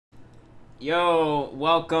Yo,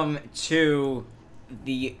 welcome to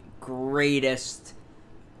the greatest,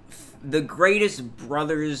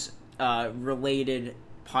 brothers related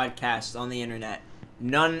podcast on the internet.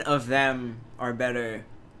 None of them are better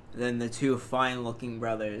than the two fine-looking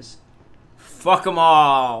brothers. Fuck them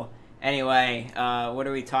all. Anyway, what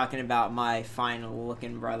are we talking about, my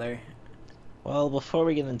fine-looking brother? Well, before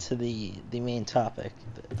we get into the main topic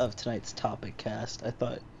of tonight's topic cast, I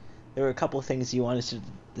thought there were a couple of things you wanted to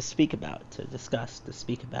speak about, to discuss, to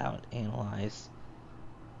speak about, analyze.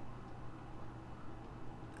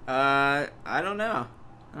 I don't know.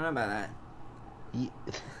 I don't know about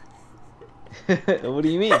that. What do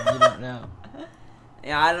you mean? You don't know?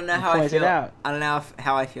 Yeah, I don't know how I Point it feel. out. I don't know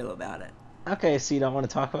how I feel about it. Okay, so you don't want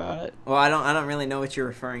to talk about it? Well, I don't really know what you're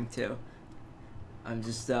referring to. I'm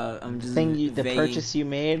just the purchase you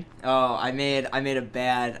made? Oh, I made a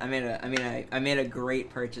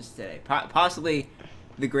great purchase today. Possibly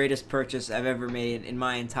the greatest purchase I've ever made in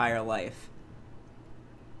my entire life.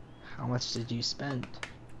 How much did you spend?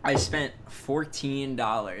 I spent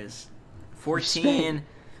 $14.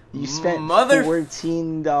 You spent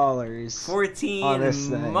 $14 14 on this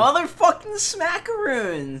thing. motherfucking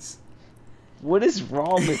smackaroons. What is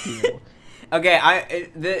wrong with you? Okay,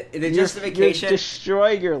 the justification. You destroy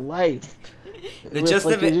your life.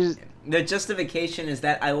 The justification is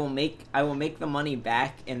that I will make the money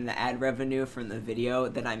back in the ad revenue from the video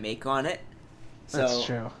that I make on it. So, that's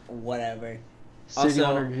true. Whatever. So do you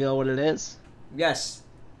want to reveal what it is? Yes.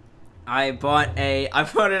 I bought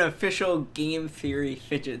an official Game Theory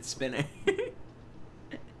fidget spinner.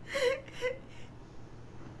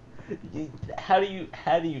 How do you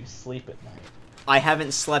sleep at night? I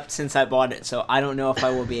haven't slept since I bought it, so I don't know if I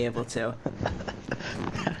will be able to.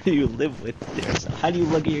 How do you live with yourself? How do you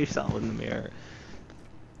look at yourself in the mirror?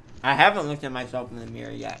 I haven't looked at myself in the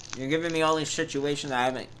mirror yet. You're giving me all these situations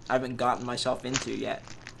I haven't gotten myself into yet.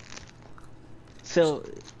 So,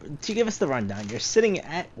 to give us the rundown, you're sitting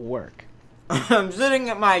at work. I'm sitting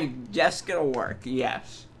at my desk at work,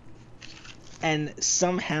 yes. And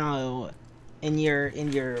somehow, in your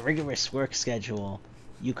rigorous work schedule,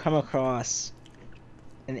 you come across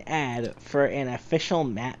an ad for an official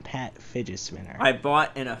MatPat fidget spinner. I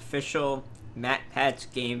bought an official MatPat's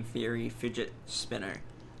Game Theory fidget spinner.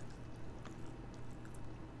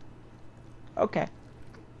 Okay.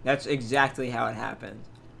 That's exactly how it happened.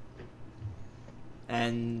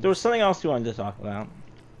 And there was something else you wanted to talk about.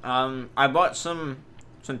 I bought some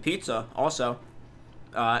pizza also.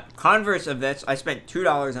 Converse of this, I spent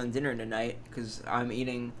 $2 on dinner tonight because I'm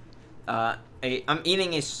eating. I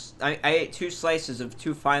ate 2 slices of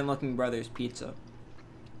Two Fine-Looking Brothers pizza.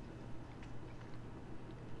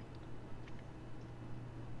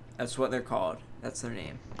 That's what they're called. That's their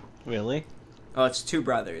name. Really? Oh, it's 2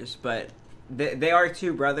 brothers, but they are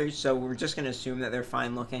 2 brothers, so we're just gonna assume that they're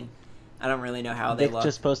fine-looking. I don't really know how they look. Dick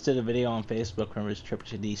just posted a video on Facebook from his trip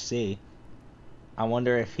to DC. I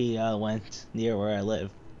wonder if he went near where I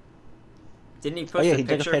live. Didn't he post a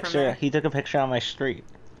picture from there? He took a picture on my street.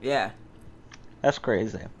 Yeah. That's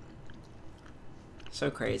crazy.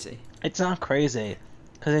 So crazy. It's not crazy,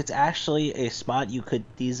 because it's actually a spot you could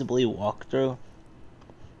feasibly walk through.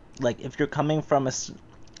 Like, if you're coming from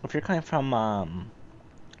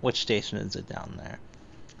which station is it down there?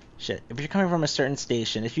 Shit. If you're coming from a certain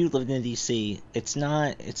station, if you lived in DC, it's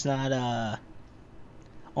not,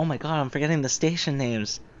 oh my god, I'm forgetting the station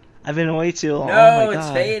names. I've been way too long. No, oh my god. It's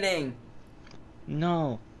fading.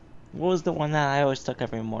 No. What was the one that I always took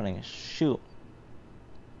every morning? Shoot.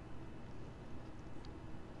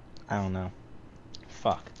 I don't know.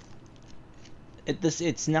 Fuck.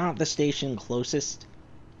 It's not the station closest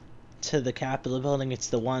to the Capitol building, it's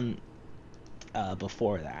the one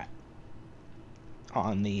before that.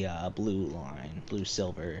 On the blue line,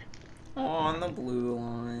 blue-silver. On the blue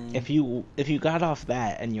line. If you got off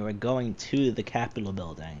that and you were going to the Capitol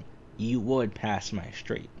building, you would pass my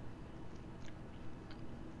street.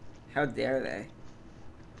 How dare they?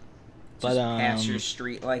 But, just pass your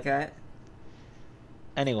street like that?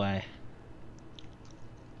 Anyway.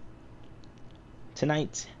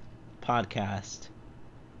 Tonight's podcast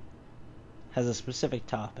has a specific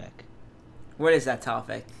topic. What is that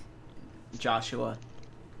topic, Joshua?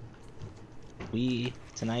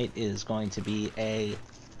 Tonight is going to be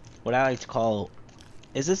what I like to call,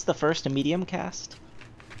 is this the first medium cast?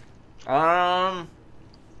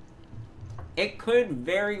 It could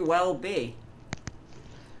very well be.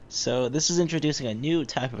 So this is introducing a new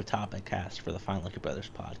type of topic cast for the Fine Lucky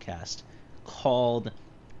Brothers podcast called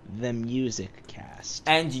the Music Cast.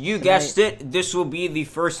 And you guessed it, this will be the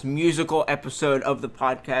first musical episode of the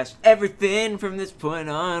podcast. Everything from this point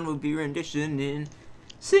on will be renditioned in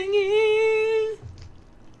Singing.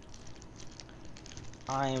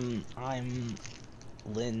 I'm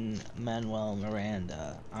Lin-Manuel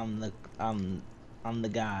Miranda. I'm the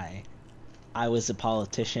guy. I was a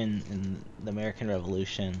politician in the American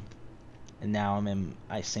Revolution, and now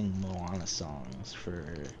I sing Moana songs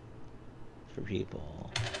for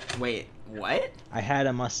people. Wait, what? I had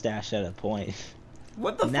a mustache at a point.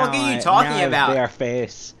 What the fuck are you talking about? Bare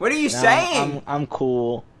face. What are you saying? I'm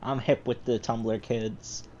cool. I'm hip with the Tumblr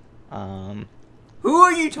kids. Who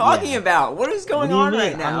are you talking about? What is going on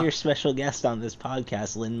right now? I'm your special guest on this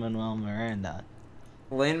podcast, Lin-Manuel Miranda.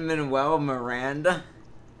 Lin-Manuel Miranda?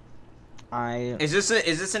 Is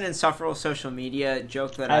this an insufferable social media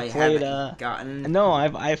joke that I haven't gotten? No,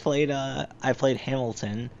 I played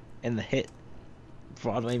Hamilton in the hit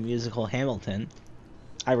Broadway musical Hamilton.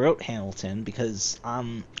 I wrote Hamilton because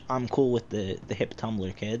I'm cool with the hip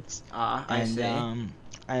Tumblr kids. I see.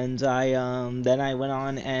 And then I went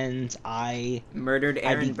on and I murdered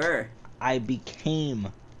Aaron Burr. After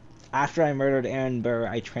I murdered Aaron Burr,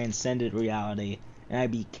 I transcended reality and I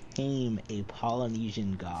became a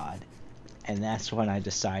Polynesian god. And that's when I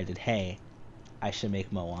decided, hey, I should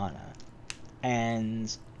make Moana.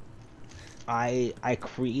 And I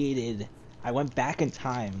went back in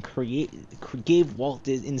time,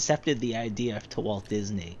 incepted the idea to Walt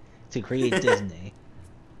Disney to create Disney,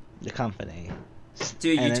 the company.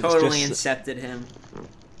 Dude, you totally incepted him.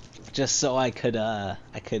 Just so I could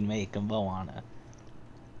make a Moana.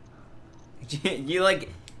 You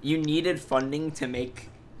needed funding to make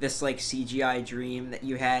this like CGI dream that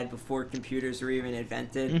you had before computers were even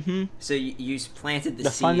invented. Mm-hmm. So you planted the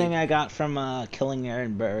seed. The funding I got from killing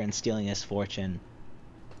Aaron Burr and stealing his fortune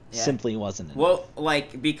simply wasn't enough. Well,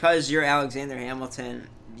 like, because you're Alexander Hamilton,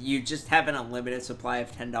 you just have an unlimited supply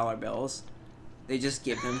of $10 bills. They just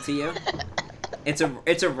give them to you.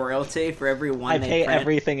 It's a royalty for every one they pay print.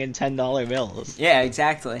 Everything in $10 bills. Yeah,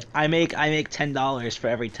 exactly. I make $10 for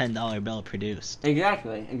every $10 bill produced.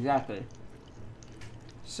 Exactly.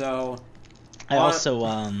 So I also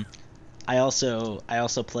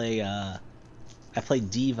play I play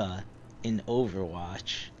Diva in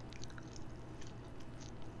Overwatch.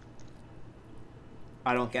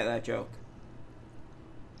 I don't get that joke.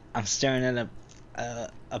 I'm staring at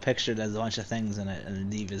a picture that has a bunch of things in it, and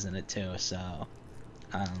Diva's in it too. So,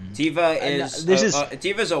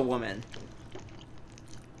 Diva's a woman,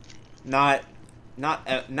 not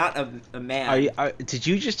a man. Did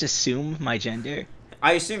you just assume my gender?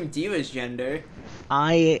 I assume Diva's gender.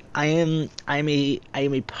 I am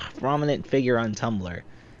a prominent figure on Tumblr.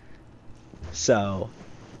 So,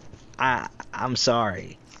 I'm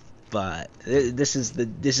sorry, but this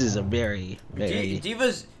is a very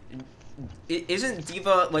Diva's. Isn't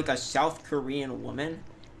Diva like a South Korean woman?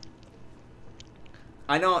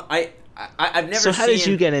 I've never. So how did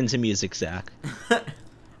you get into music, Zack?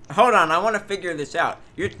 Hold on, I want to figure this out.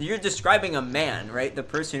 You're describing a man, right? The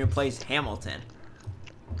person who plays Hamilton.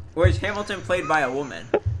 Or is Hamilton played by a woman?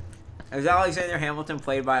 Is Alexander Hamilton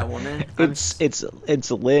played by a woman?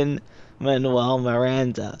 It's Lin-Manuel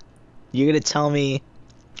Miranda. You gonna tell me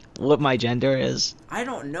what my gender is? I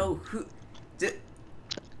don't know who.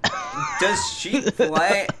 Does she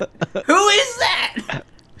play? Who is that?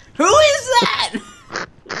 Who is that?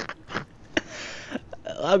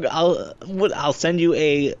 I'll send you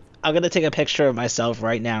a. I'm gonna take a picture of myself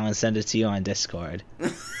right now and send it to you on Discord.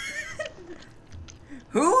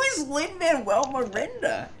 Who is Lin-Manuel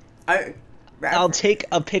Miranda? I'll take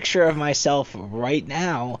a picture of myself right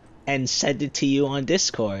now and send it to you on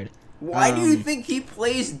Discord. Why do you think he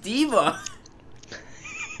plays Diva?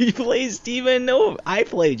 He plays Diva I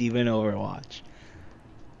play Diva in Overwatch.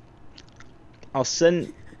 I'll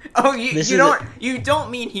send. Oh, you don't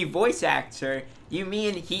mean he voice acts her. You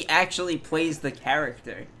mean he actually plays the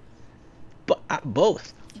character. But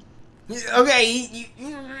both. Okay.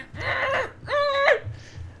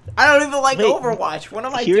 I don't even like Overwatch. What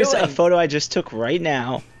am I doing? Here's a photo I just took right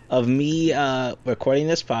now of me recording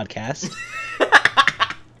this podcast,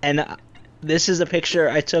 and this is a picture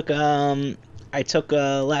I took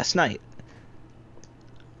last night.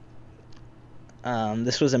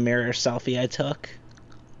 This was a mirror selfie I took.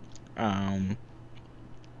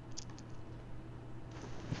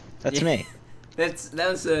 That's me.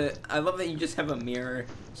 I love that you just have a mirror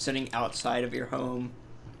sitting outside of your home,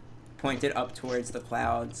 pointed up towards the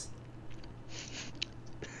clouds.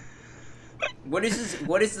 What is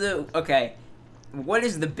the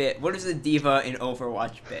bit? What is the Diva in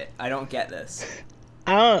Overwatch bit? I don't get this.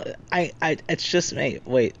 It's just me.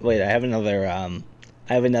 Wait, I have another,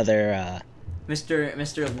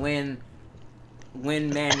 Mr. Lin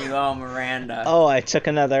Lin-Manuel Miranda. Oh, I took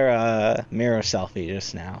another mirror selfie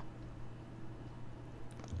just now.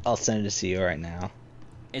 I'll send it to you right now.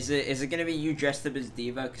 Is it gonna be you dressed up as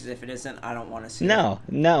Diva? Because if it isn't, I don't want to see it.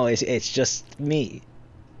 No, it's just me,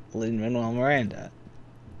 Lin-Manuel Miranda.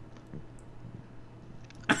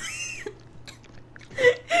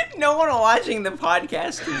 No one watching the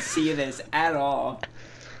podcast can see this at all.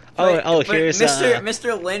 But here's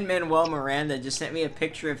Mr. Lin-Manuel Miranda just sent me a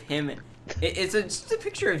picture of him. It's just a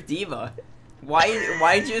picture of Diva.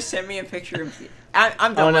 Why'd you send me a picture of?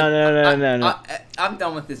 I'm done. No. I'm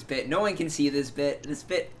done with this bit. No one can see this bit. This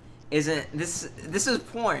bit isn't. This is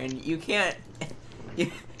porn. You can't.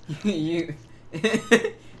 You.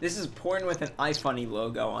 This is porn with an iFunny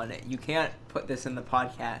logo on it. You can't put this in the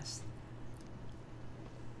podcast.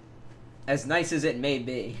 As nice as it may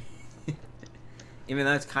be. Even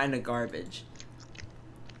though it's kind of garbage.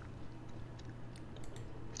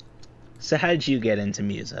 So how did you get into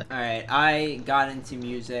music? Alright, I got into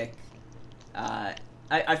music.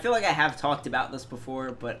 I feel like I have talked about this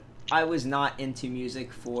before, but I was not into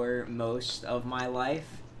music for most of my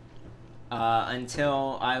life.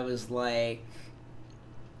 Until I was like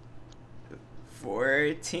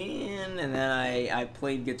 14, and then I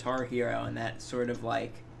played Guitar Hero, and that sort of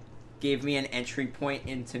like gave me an entry point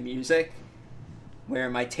into music where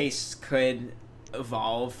my tastes could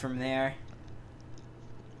evolve from there.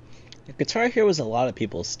 Guitar Hero was a lot of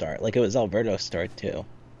people's start. Like, it was Alberto's start, too.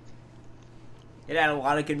 It had a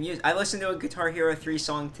lot of good music. I listened to a Guitar Hero 3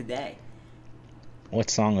 song today. What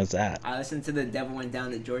song was that? I listened to the Devil Went Down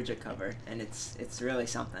to Georgia cover, and it's really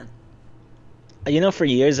something. You know, for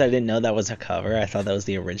years I didn't know that was a cover. I thought that was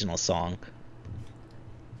the original song.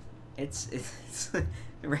 It's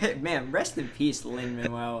man, rest in peace,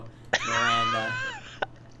 Lin-Manuel Miranda.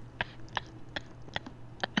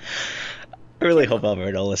 I really hope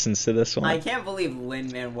Alberto listens to this one. I can't believe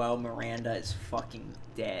Lin-Manuel Miranda is fucking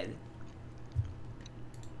dead.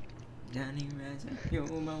 Johnny Razor, yo,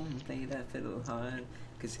 mom, play that fiddle hard.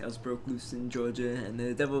 Cause hell's broke loose in Georgia and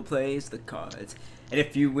the devil plays the cards. And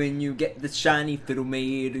if you win, you get the shiny fiddle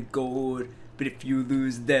made of gold. But if you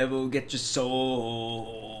lose, the devil get your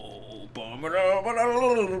soul.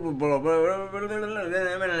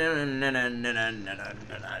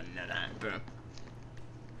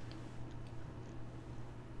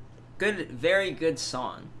 Good, very good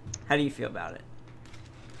song. How do you feel about it?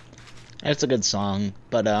 It's a good song,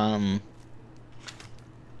 but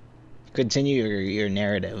continue your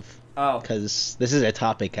narrative. Oh, because this is a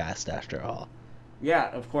topic cast after all.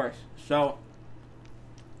 Yeah, of course. So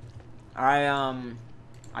I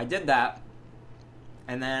did that,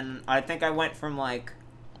 and then I think I went from like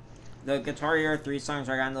the Guitar Hero 3 songs.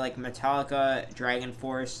 I got into like Metallica, Dragon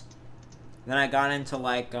Force. Then I got into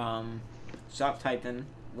like stop typing,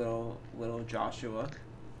 little Joshua.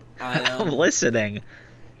 I'm listening.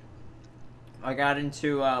 I got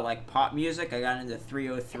into like pop music. I got into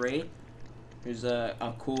 303. Who's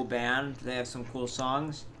a cool band. They have some cool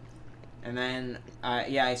songs. And then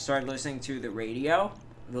I started listening to the radio,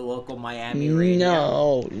 the local Miami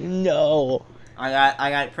radio. No.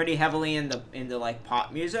 I got pretty heavily into like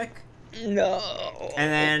pop music. No.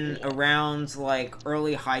 And then around like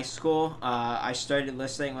early high school, I started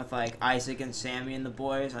listening with like Isaac and Sammy and the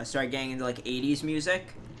boys. And I started getting into like 80s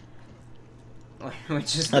music,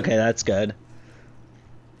 which is okay. That's good.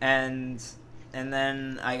 And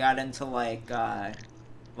then I got into like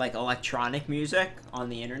electronic music on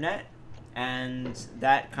the internet, and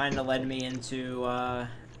that kind of led me into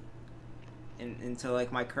into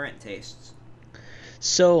like my current tastes.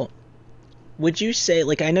 So, would you say,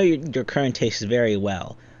 like, I know your current tastes very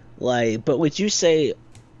well, like, but would you say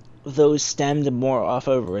those stemmed more off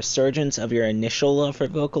of a resurgence of your initial love for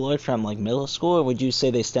Vocaloid from like middle school, or would you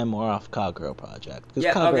say they stem more off Cogro Project? Because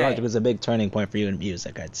Yeah, Cogro okay. Project was a big turning point for you in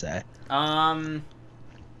music, I'd say.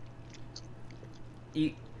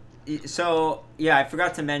 So yeah, I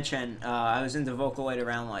forgot to mention I was into Vocaloid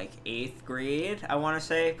around like 8th grade. I want to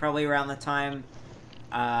say probably around the time,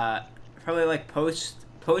 probably like post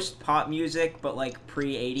pop music, but like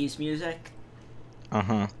pre 80s music.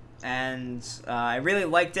 And I really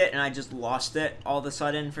liked it, and I just lost it all of a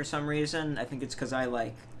sudden for some reason. I think it's because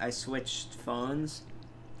I switched phones.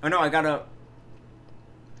 Oh no, I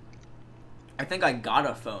think I got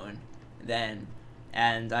a phone then,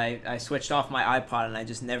 and I switched off my iPod, and I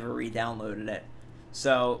just never re-downloaded it.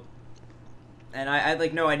 So, and I had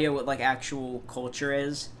like no idea what like actual culture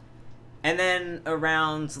is. And then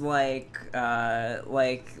around like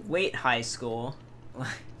late high school,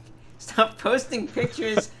 stop posting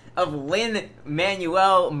pictures of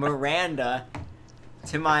Lin-Manuel Miranda.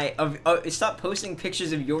 to my stop posting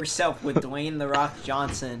pictures of yourself with Dwayne The Rock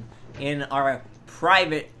Johnson in our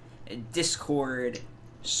private Discord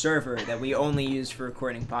server that we only use for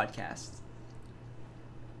recording podcasts.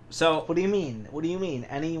 So what do you mean? What do you mean?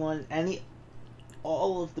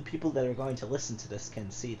 All of the people that are going to listen to this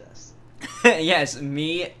can see this. yes,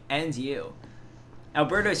 me and you.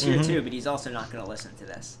 Alberto's here too, but he's also not going to listen to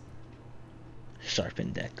this.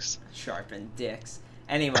 Sharpened dicks. Sharpened dicks.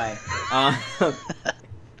 Anyway,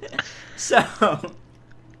 so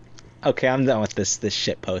okay, I'm done with this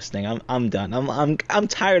shit posting. I'm done. I'm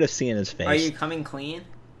tired of seeing his face. Are you coming clean?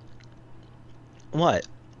 What?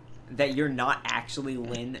 That you're not actually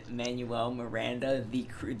Lin-Manuel Miranda, the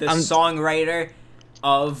songwriter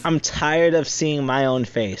of. I'm tired of seeing my own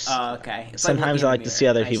face. Oh, okay. It's Sometimes I like to see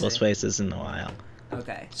other people's faces in a while.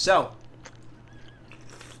 Okay, so.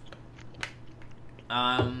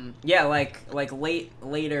 Yeah, like late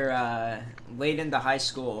into high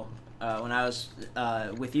school, when I was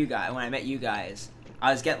with you guys, when I met you guys,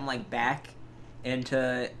 I was getting like back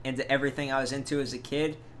into everything I was into as a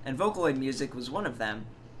kid, and Vocaloid music was one of them,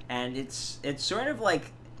 and it's sort of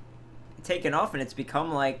like taken off, and it's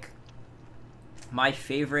become like my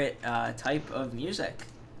favorite type of music.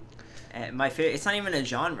 And it's not even a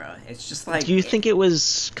genre. It's just like. Do you think it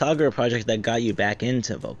was Kagura Project that got you back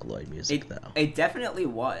into Vocaloid music, though? It definitely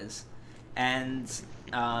was, and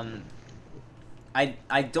I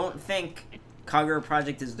don't think Kagura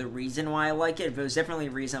Project is the reason why I like it, but it was definitely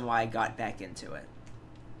a reason why I got back into it.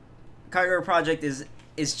 Kagura Project is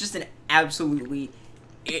just an absolutely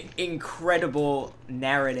incredible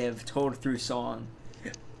narrative told through song.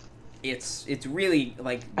 It's really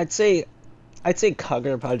like. I'd say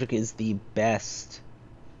Kagura Project is the best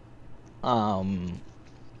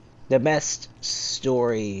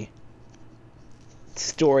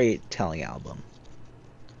storytelling album.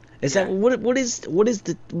 Is that what is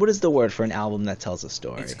the word for an album that tells a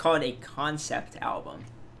story? It's called a concept album.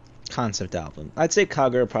 Concept album. I'd say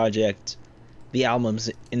Kagura Project, the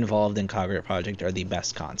albums involved in Kagura Project are the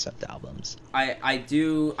best concept albums. I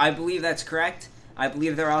believe that's correct. I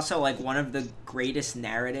believe they're also like one of the greatest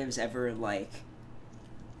narratives ever like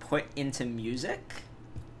put into music.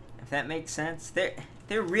 If that makes sense. They're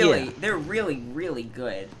really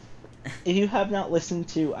good. If you have not listened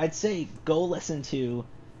to, I'd say go listen to.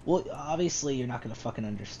 Well, obviously you're not gonna fucking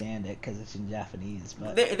understand it because it's in Japanese,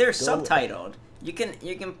 but they're subtitled. You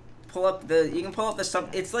can pull up the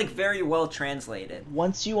sub. It's like very well translated.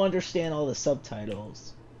 Once you understand all the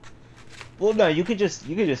subtitles. Well, no, you could just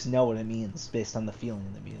know what it means based on the feeling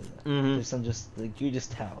of the music. Mm-hmm. You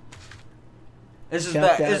just tell.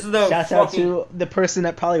 Shout out to the person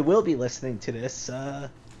that probably will be listening to this, Josh.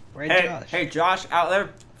 Hey, Josh out there,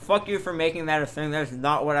 fuck you for making that a thing. That's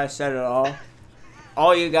not what I said at all.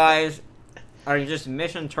 All you guys are just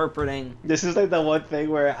misinterpreting. This is like the one thing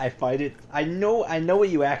where I find it. I know what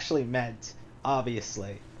you actually meant,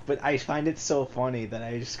 obviously. But I find it so funny that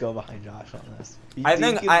I just go behind Josh on this.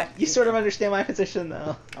 You sort of understand my position,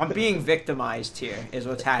 though. I'm being victimized here, is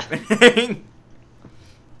what's happening.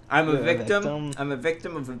 I'm a victim. I'm a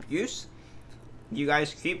victim of abuse. You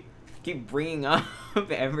guys keep bringing up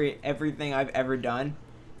everything I've ever done,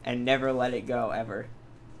 and never let it go ever.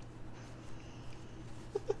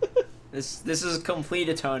 This is complete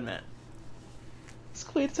atonement. It's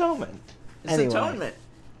complete atonement. It's atonement.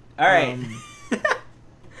 All right.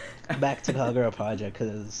 Back to Kagura Project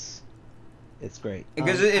because it's great.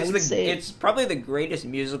 Because it's probably the greatest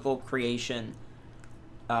musical creation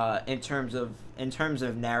in terms of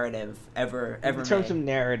narrative ever in terms made. of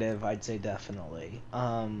narrative, I'd say definitely.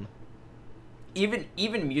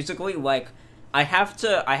 Even musically, like I have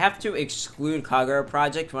to exclude Kagura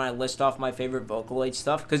Project when I list off my favorite Vocaloid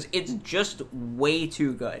stuff because it's just way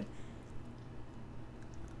too good.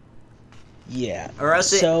 Yeah. Or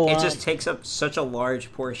else it just takes up such a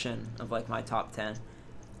large portion of like my top 10.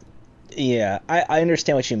 Yeah, I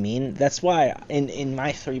understand what you mean. That's why in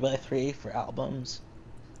my 3x3 for albums,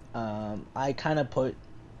 I kind of put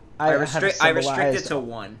I restricted to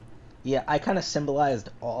one. Yeah, I kind of symbolized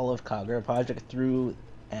all of Kagura Project through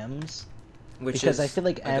M's. Because I feel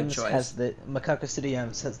like M's has Macaco City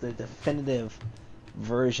M's has the definitive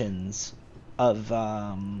versions of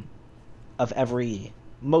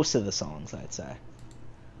most of the songs, I'd say.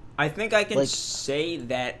 I think I can say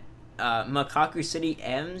that Macaco City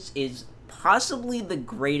M's is possibly the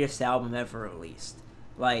greatest album ever released.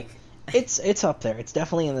 Like it's up there. It's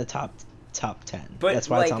definitely in the top 10. But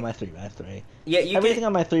that's why it's on my 3x3. Yeah, everything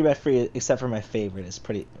on my 3x3 except for my favorite is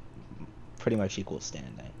pretty much equal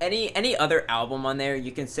standing. Any other album on there,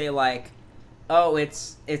 you can say like, oh,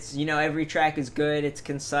 it's every track is good, it's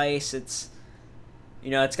concise, it's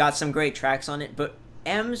You know, it's got some great tracks on it, but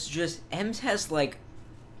M's has like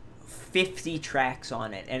 50 tracks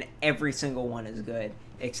on it, and every single one is good,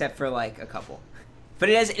 except for like a couple. But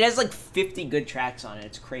it has like 50 good tracks on it.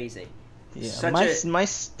 It's crazy. Yeah, My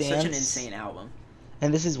stance, such an insane album.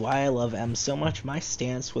 and this is why I love M so much. My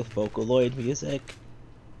stance with Vocaloid music,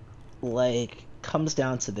 like, comes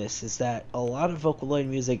down to this: is that a lot of Vocaloid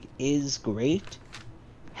music is great.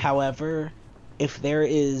 However, if there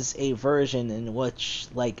is a version in which,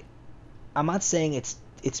 like, I'm not saying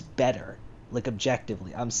it's better, like,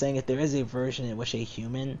 objectively. I'm saying if there is a version in which a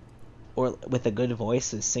human or with a good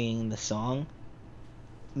voice is singing the song,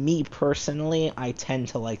 me personally, I tend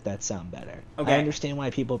to like that sound better. Okay. I understand why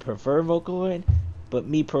people prefer Vocaloid, but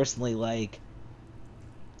me personally, like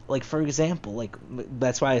for example, like,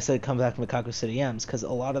 that's why I said come back to Mikaku City M's, because a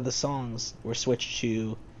lot of the songs were switched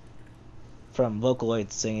to from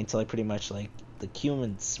Vocaloid singing to, like, pretty much like the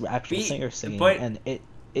human's actual singer singing, but, and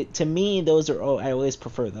it to me, those are I always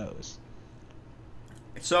prefer those.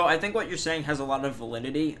 So I think what you're saying has a lot of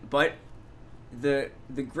validity, but the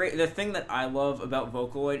thing that I love about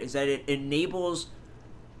Vocaloid is that it enables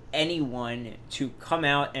anyone to come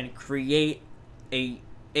out and create a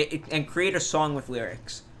song with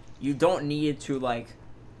lyrics. You don't need to, like,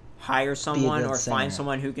 hire someone or find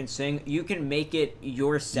someone who can sing. You can make it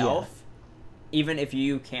yourself, even if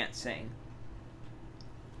you can't sing.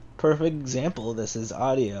 Perfect example of this is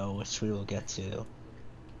Audio, which we will get to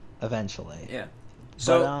eventually. Yeah.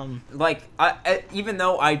 So, like, I even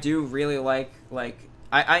though I do really like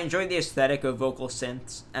I enjoy the aesthetic of vocal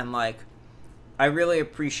synths, and, like, I really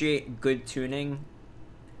appreciate good tuning,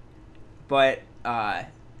 but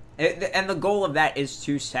and the goal of that is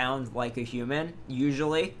to sound like a human.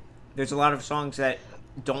 Usually, there's a lot of songs that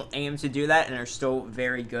don't aim to do that and are still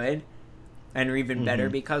very good, and are even better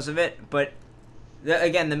because of it. But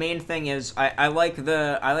again, the main thing is I like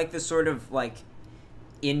the sort of, like,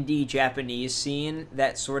 indie Japanese scene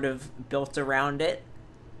that sort of built around it,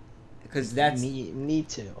 because that's me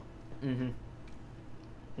too.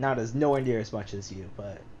 Not nowhere near as much as you,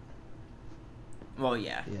 but well,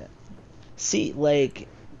 yeah. See, like,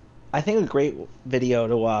 I think a great video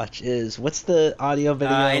to watch is, what's the audio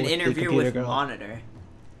video? An with interview with Monitor.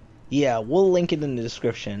 Yeah, we'll link it in the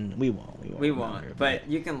description. We won't. But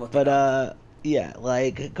you can look. But yeah,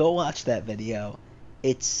 like, go watch that video.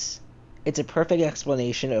 It's a perfect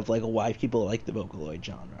explanation of, like, why people like the Vocaloid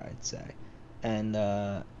genre, I'd say, and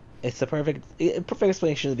it's the perfect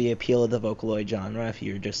explanation of the appeal of the Vocaloid genre if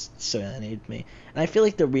you're just serenaded me. And I feel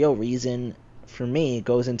like the real reason for me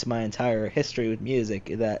goes into my entire history with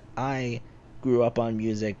music, that I grew up on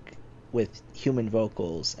music with human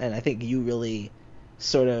vocals, and I think you really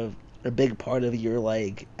sort of, a big part of your,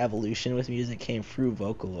 like, evolution with music came through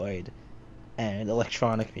Vocaloid and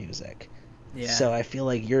electronic music. Yeah. So I feel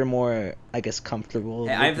like you're more, I guess, comfortable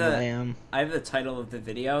than I am. I have the title of the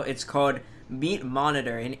video. It's called Meet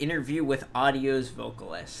Monitor, an interview with Audio's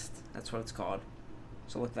vocalist. That's what it's called.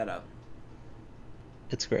 So look that up.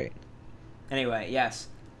 It's great. Anyway, yes.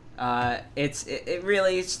 It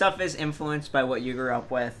really, stuff is influenced by what you grew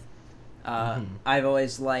up with. I've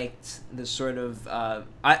always liked the sort of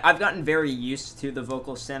I've gotten very used to the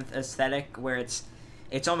vocal synth aesthetic, where it's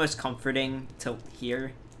almost comforting to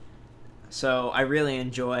hear. So I really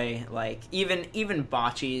enjoy, like, even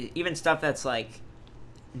botchy, even stuff that's, like,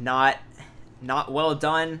 not well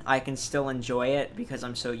done. I can still enjoy it because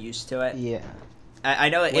I'm so used to it. Yeah. I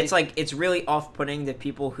know it's like, it's really off-putting to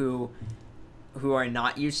people who are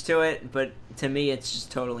not used to it, but to me it's just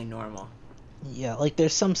totally normal. Yeah, like,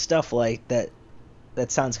 there's some stuff like that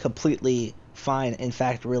sounds completely fine, in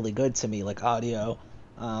fact really good to me, like Audio.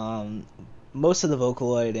 Most of the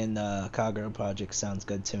Vocaloid in Kagura Project sounds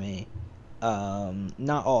good to me.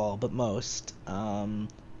 Not all, but most.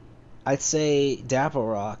 I'd say Dapple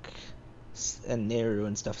Rock and Neru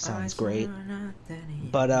and stuff sounds great.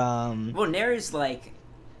 But well, Neru's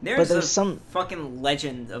there's some fucking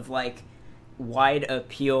legend of, like, wide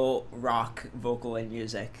appeal rock vocal and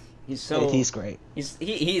music. He's great.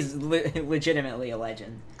 He's legitimately a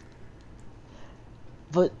legend.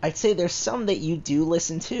 But I'd say there's some that you do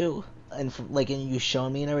listen to, and you show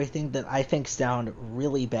me and everything, that I think sound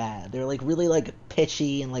really bad. They're, like, really, like,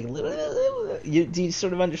 pitchy and, like, do you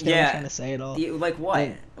sort of understand what I'm trying to say at all? Like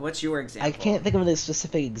what? What's your example? I can't think of a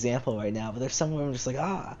specific example right now, but there's some where I'm just like,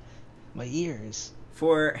 my ears.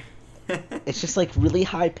 It's just, like, really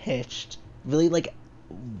high pitched, really, like,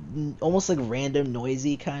 almost, like, random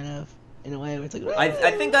noisy kind of, in a way where it's like,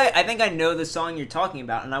 I think I know the song you're talking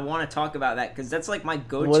about, and I want to talk about that because that's, like, my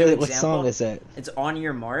go-to example. What song is it? It's On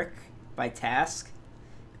Your Mark by Task.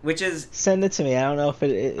 which is Send it to me. I don't know if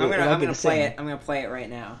it I'm might be gonna the play same. it. I'm gonna play it right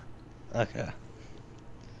now. Okay.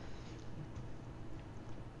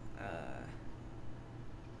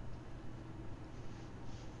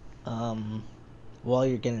 While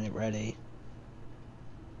you're getting it ready,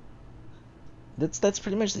 that's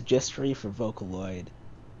pretty much the gist for Vocaloid.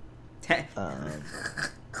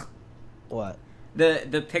 What?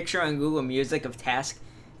 The picture on Google Music of Task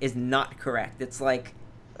is not correct. It's like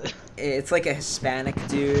a Hispanic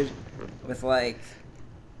dude with like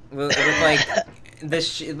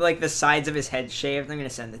the sides of his head shaved. I'm gonna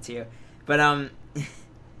send it to you, but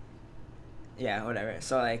yeah, whatever.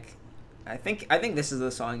 So like, I think this is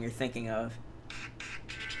the song you're thinking of.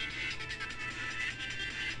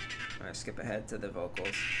 I'm gonna skip ahead to the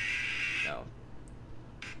vocals. No.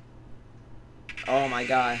 Oh my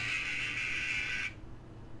god.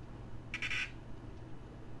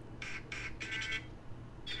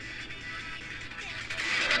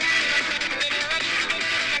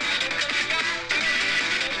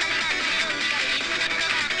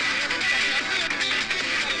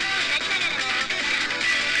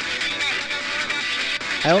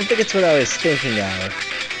 I don't think it's what I was thinking of,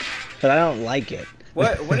 but I don't like it.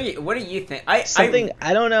 What do you think? I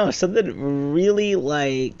don't know, something really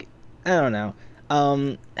like, I don't know.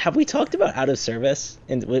 Have we talked about Out of Service?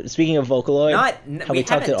 And speaking of Vocaloid, we haven't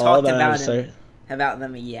talked about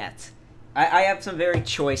them yet. I have some very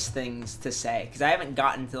choice things to say because I haven't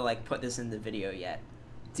gotten to like put this in the video yet.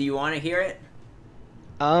 Do you want to hear it?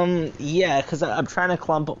 Yeah, because I'm trying to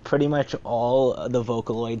clump pretty much all the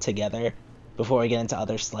Vocaloid together before I get into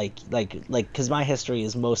others, like, because my history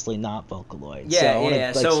is mostly not Vocaloid.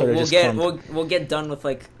 Yeah, so we'll get done with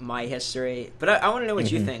like my history, but I want to know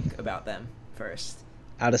what you think about them first.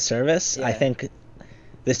 Out of Service, Yeah. I think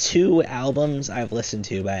the two albums I've listened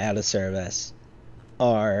to by Out of Service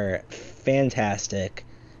are fantastic.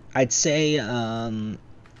 I'd say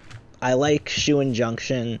I like Shoe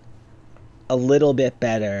Junction a little bit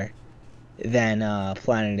better than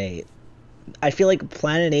Planet 8. I feel like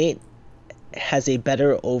Planet 8 has a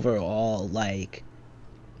better overall like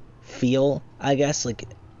feel, I guess. Like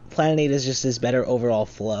Planet 8 is just this better overall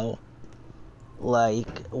flow.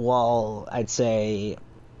 Like, while I'd say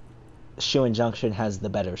Shoe Junction has the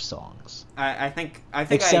better songs. I think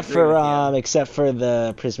except I agree with you. Except for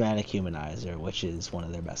the Prismatic Humanizer, which is one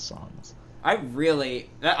of their best songs. I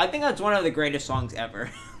think that's one of the greatest songs ever.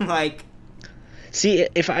 Like, see,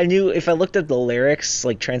 if I looked at the lyrics,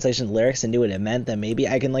 like translation of the lyrics, and knew what it meant, then maybe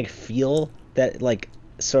I can like feel that, like,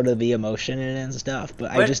 sort of the emotion in it and stuff,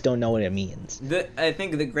 but I just don't know what it means. I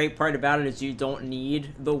think the great part about it is you don't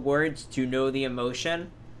need the words to know the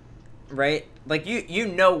emotion, right? Like, you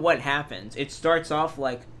know what happens. It starts off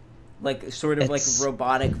like sort of like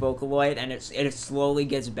robotic Vocaloid, and it slowly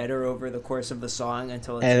gets better over the course of the song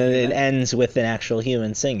until it ends with an actual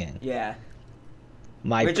human singing. Yeah.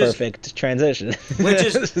 Perfect transition.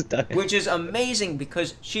 which is amazing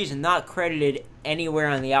because she's not credited anywhere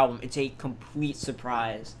on the album. It's a complete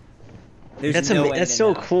surprise. There's that's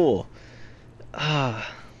so cool.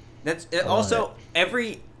 That's also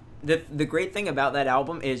the great thing about that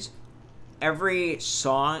album is every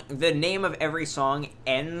song, the name of every song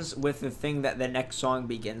ends with the thing that the next song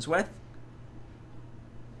begins with.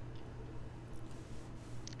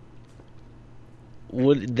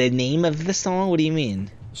 What, the name of the song? What do you mean?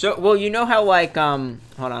 So, well, you know how like hold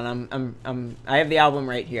on, I have the album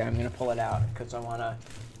right here. I'm gonna pull it out because I wanna.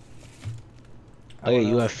 Oh, yeah,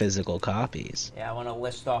 you have physical copies. Yeah, I want to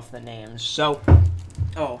list off the names. So,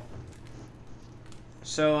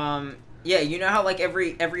 yeah, you know how like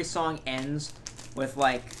every song ends with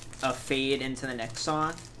like a fade into the next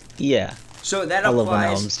song. Yeah. So that applies. I love when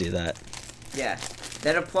albums do that. Yeah,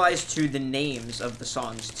 that applies to the names of the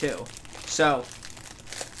songs too. So.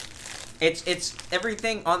 It's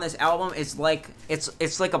everything on this album is like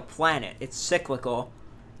it's like a planet. It's cyclical.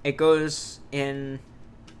 It goes in.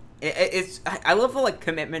 I love the like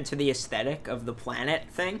commitment to the aesthetic of the planet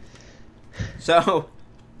thing. So,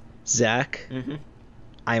 Zach, mm-hmm.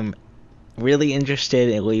 I'm really interested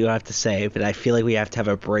in what you have to say, but I feel like we have to have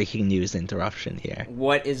a breaking news interruption here.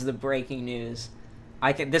 What is the breaking news?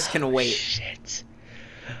 This can wait. Shit.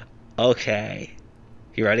 Okay,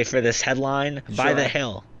 you ready for this headline? Sure. By the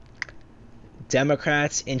Hill.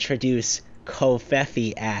 Democrats introduce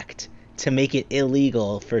Covfefe Act to make it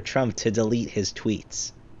illegal for Trump to delete his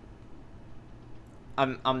tweets.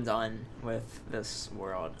 I'm done with this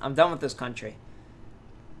world. I'm done with this country.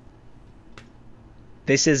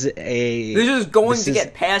 This is going to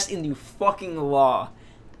get passed into fucking law.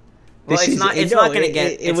 Well, it's not going to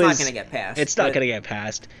get passed. It's not going to get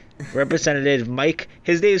passed. Representative Mike,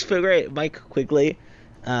 his name is great, Mike Quigley,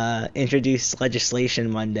 introduced legislation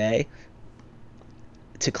Monday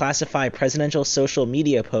to classify presidential social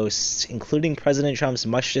media posts, including President Trump's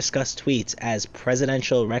much-discussed tweets, as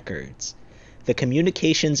presidential records. The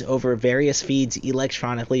Communications Over Various Feeds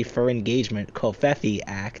Electronically for Engagement (COFEFI)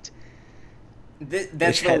 Act,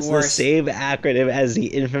 That's which has the worst. the same acronym as the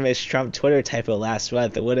infamous Trump Twitter typo last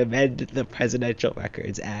month, would amend the Presidential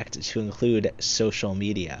Records Act to include social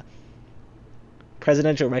media.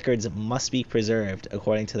 Presidential records must be preserved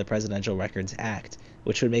according to the Presidential Records Act,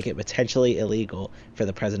 which would make it potentially illegal for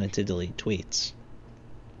the president to delete tweets.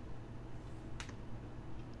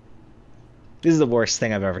 This is the worst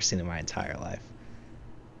thing I've ever seen in my entire life.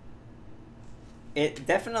 It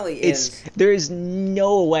definitely is. There is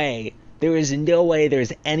no way there's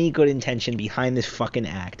any good intention behind this fucking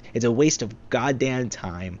act. It's a waste of goddamn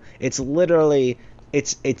time. It's literally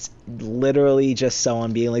just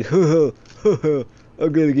someone being like, ha ha ha,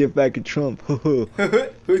 I'm gonna get back at Trump. Ha ha.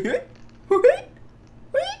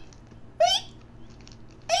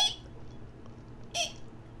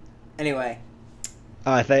 Anyway.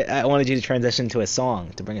 I wanted you to transition to a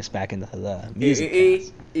song to bring us back into the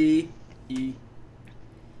music.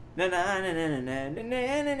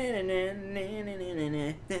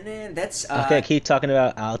 That's okay. Keep talking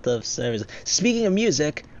about out of service. Speaking of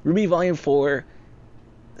music, Ruby Volume 4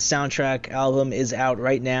 soundtrack album is out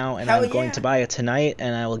right now, and I'm going to buy it tonight,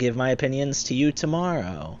 and I will give my opinions to you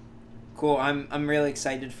tomorrow. Cool. I'm really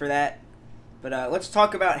excited for that. But let's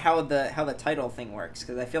talk about how the title thing works,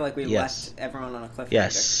 because I feel like we left everyone on a cliffhanger.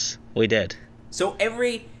 Yes, we did. So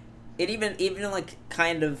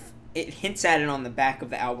it hints at it on the back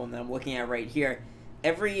of the album that I'm looking at right here.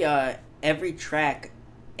 Every track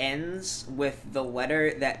ends with the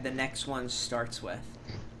letter that the next one starts with.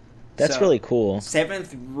 That's really cool.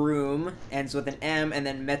 Seventh Room ends with an M, and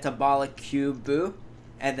then Metabolic Cube,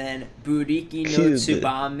 and then Buriki no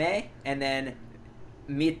Tsubame, and then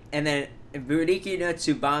Buriki no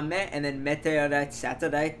Tsubame, and then Meteorite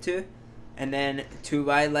Satellite, and then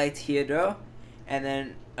Twilight Hero, and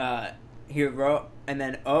then Hero, and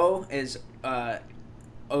then O is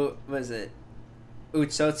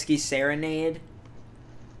Utsotsuki Serenade,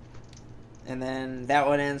 and then that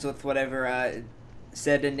one ends with whatever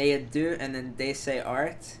Serenade do, and then They Say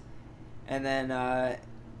Art, and then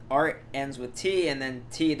Art ends with T, and then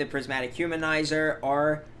T the Prismatic Humanizer,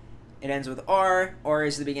 R it ends with R. R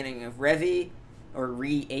is the beginning of Revi, or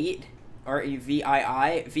Re8,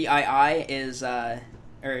 R-E-V-I-I. V-I-I is, or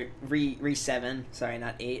Re7, sorry,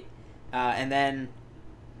 not 8. And then,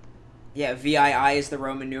 V-I-I is the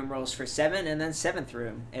Roman numerals for 7, and then Seventh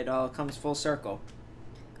Room. It all comes full circle.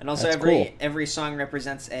 And also every song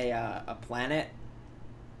represents a planet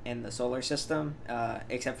in the solar system,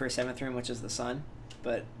 except for Seventh Room, which is the sun.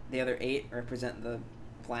 But the other 8 represent the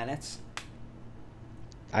planets.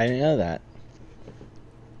 I didn't know that.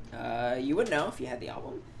 You would know if you had the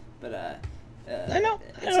album, but I know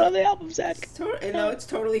the album, Zack. It's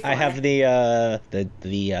totally fine. I have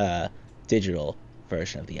the digital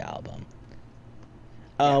version of the album.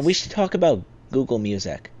 Yes. We should talk about Google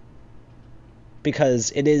Music,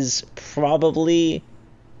 because it is probably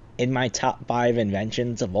in my top 5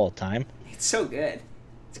 inventions of all time. It's so good.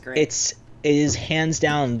 It's great. It is hands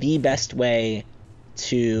down the best way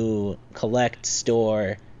to collect,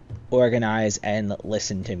 store, organize, and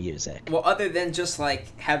listen to music. Well, other than just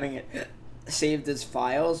like having it saved as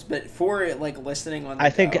files, but for like listening on the I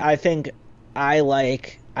think I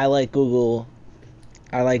like Google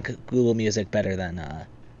Music better than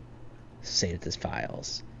saved as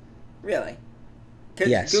files. Really?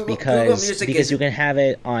 Yes, Google because you can have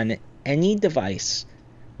it on any device,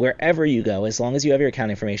 wherever you go, as long as you have your account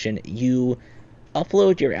information. You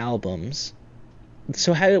upload your albums.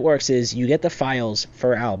 So how it works is you get the files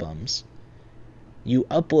for albums. You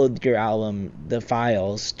upload the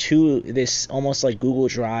files to this almost like Google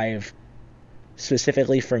Drive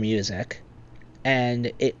specifically for music,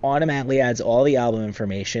 and it automatically adds all the album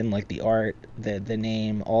information, like the art, the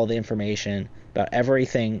name, all the information about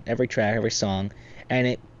everything, every track, every song, and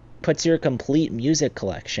it puts your complete music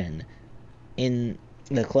collection in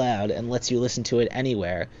the cloud and lets you listen to it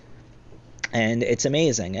anywhere. And it's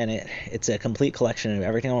amazing, and it's a complete collection of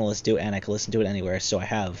everything I want to listen to, and I can listen to it anywhere. So I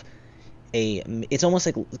have it's almost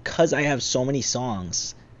like, because I have so many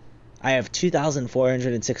songs, I have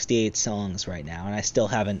 2,468 songs right now, and I still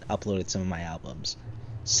haven't uploaded some of my albums.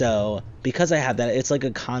 So because I have that, it's like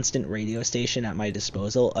a constant radio station at my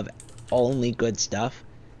disposal of only good stuff.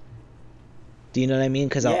 Do you know what I mean?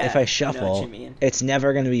 Because if I shuffle, it's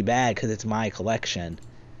never going to be bad because it's my collection.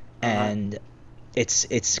 And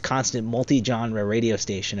it's constant multi-genre radio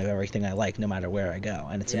station of everything I like, no matter where I go,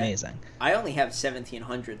 and it's amazing. I only have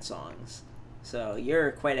 1,700 songs, so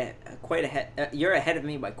you're quite ahead. You're ahead of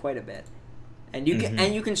me by quite a bit, and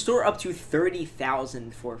you can store up to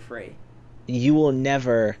 30,000 for free. You will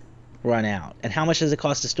never run out. And how much does it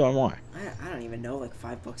cost to store more? I don't even know, like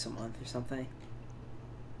 $5 a month or something.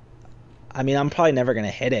 I mean, I'm probably never gonna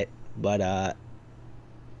hit it, but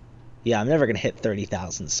yeah, I'm never gonna hit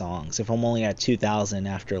 30,000 songs if I'm only at 2,000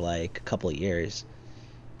 after like a couple of years.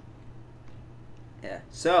 Yeah.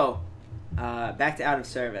 So, back to out of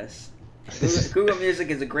service. Google Music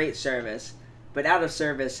is a great service, but out of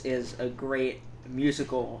service is a great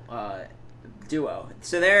musical duo.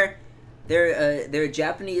 So they're a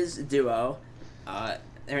Japanese duo.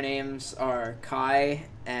 Their names are Kai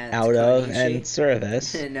and Out of Konishi. and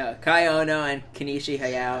service. No, Kai Ono and Kenichi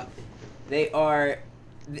Hayao. They're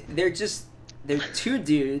two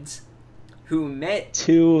dudes who met.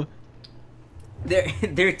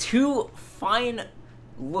 They're two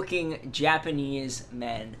fine-looking Japanese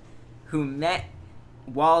men who met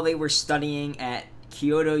while they were studying at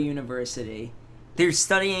Kyoto University. They're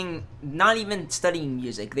not even studying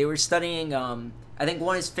music. They were studying, I think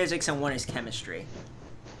one is physics and one is chemistry.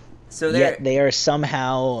 So yet they are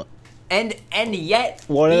somehow... And yet...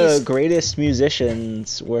 one of the greatest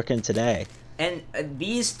musicians working today. And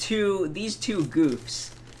these two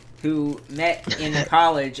goofs who met in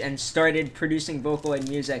college and started producing Vocaloid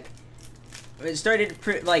music...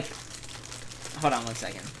 Hold on one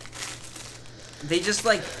second. They just,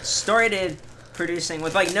 started producing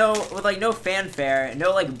with no fanfare,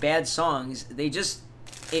 no bad songs. They just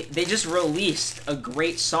released a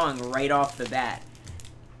great song right off the bat.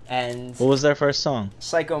 And what was their first song?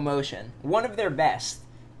 Psycho Motion, one of their best.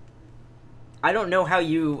 I don't know how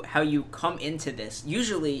you come into this.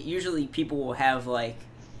 Usually people will have an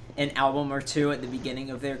album or two at the beginning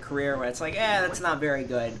of their career where it's that's not very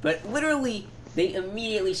good. But literally they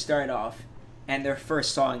immediately start off and their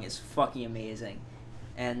first song is fucking amazing.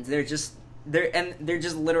 And they're just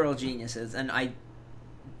literal geniuses, and I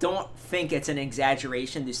don't think it's an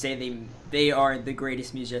exaggeration to say they are the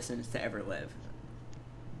greatest musicians to ever live.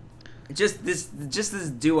 Just this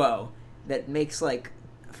duo that makes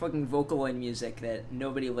fucking Vocaloid music that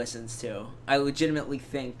nobody listens to. I legitimately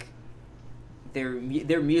think they're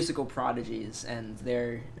musical prodigies, and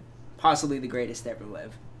they're possibly the greatest to ever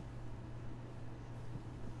live.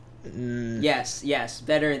 Yes,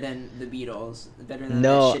 better than the Beatles, better than that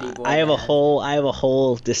shitty boy I have band. I have a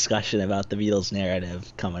whole discussion about the Beatles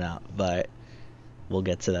narrative coming up, but we'll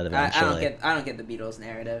get to that eventually. I don't get the Beatles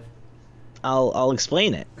narrative. I'll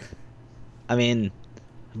explain it. I mean,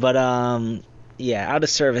 but yeah, Out of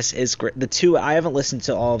Service is great. I haven't listened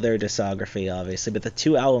to all of their discography, obviously, but the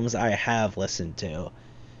two albums I have listened to,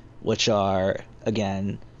 which are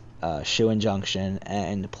again, Shoe Junction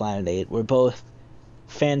and Planet 8, were both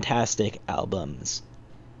fantastic albums.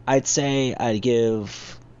 I'd say I'd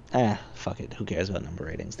give fuck it, who cares about number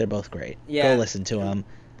ratings? They're both great. Yeah. Go listen to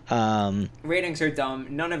them. Ratings are dumb.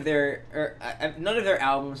 None of their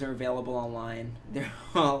albums are available online. They're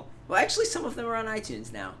all actually some of them are on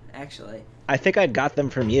iTunes now, actually. I think I got them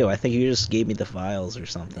from you. I think you just gave me the files or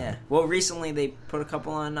something. Yeah. Well, recently they put a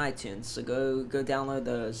couple on iTunes, so go download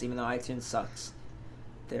those, even though iTunes sucks.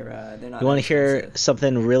 They're not. You want to hear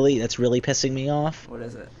something that's really pissing me off? What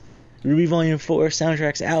is it? RWBY Volume 4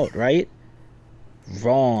 soundtrack's out, right?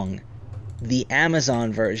 Wrong. The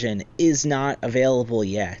Amazon version is not available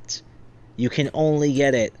yet. You can only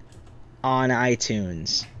get it on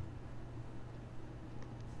iTunes,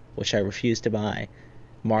 which I refuse to buy.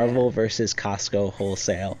 Marvel versus Costco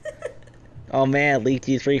wholesale. Oh man, leaked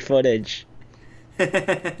E3 footage.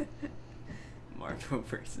 Marvel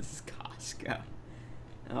versus Costco.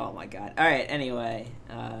 Oh my god. Alright, anyway.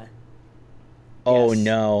 Oh yes.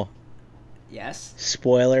 no. Yes?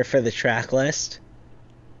 Spoiler for the track list.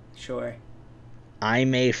 Sure. I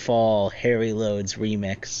May Fall, Harry Loads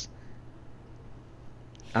remix.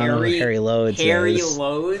 I don't know who Harry Loads is.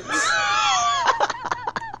 Loads?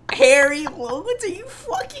 Harry Loads? Are you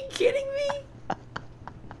fucking kidding me?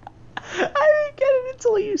 I didn't get it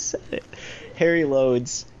until you said it. Harry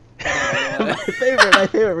Loads. my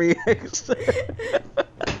favorite remix.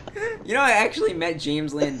 You know, I actually met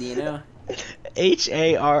James Landino.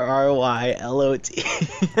 HARRYLOT.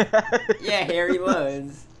 Yeah, Harry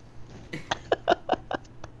Loads.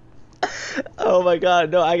 Oh my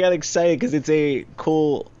god, no, I got excited because it's a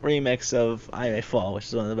cool remix of I May Fall, which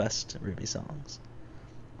is one of the best RWBY songs.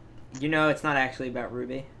 You know it's not actually about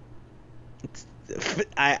RWBY.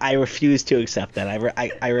 I refuse to accept that.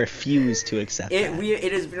 I refuse to accept that.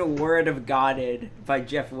 It has been a word of Godded by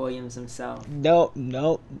Jeff Williams himself.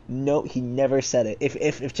 No, he never said it.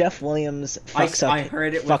 If Jeff Williams I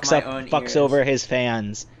heard it with my own fucks ears. over his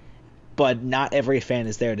fans, but not every fan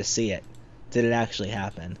is there to see it. Did it actually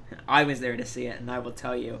happen? I was there to see it, and I will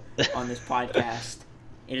tell you on this podcast,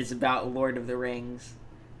 it is about Lord of the Rings.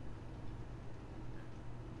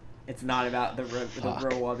 It's not about the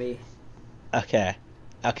Rowubby. Okay,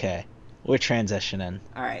 we're transitioning.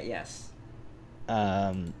 All right, yes.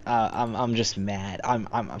 I'm just mad.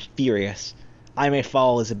 I'm furious. I May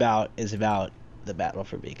Fall is about the battle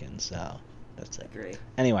for Beacon, so that's it. Agree.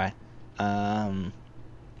 Anyway,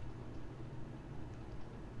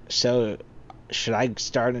 so should I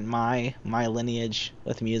start in my lineage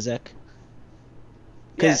with music?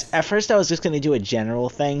 Because Yes. at first I was just gonna do a general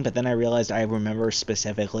thing, but then I realized I remember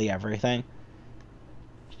specifically everything.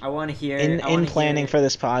 I want to hear. In planning for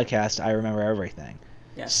this podcast, I remember everything.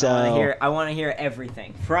 Yes. So I want to hear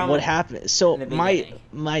everything from what happened. So the beginning.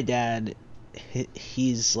 my dad,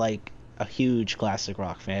 he's like a huge classic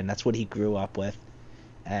rock fan. That's what he grew up with,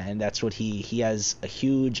 and that's what he has a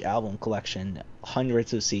huge album collection,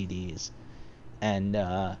 hundreds of CDs, and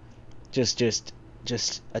just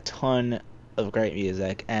a ton of great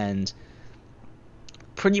music. And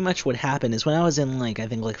pretty much what happened is when I was in I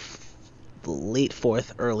think late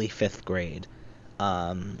 4th, early 5th grade,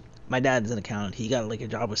 my dad's an accountant. He got a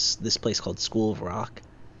job with this place called School of Rock.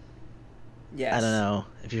 Yes. I don't know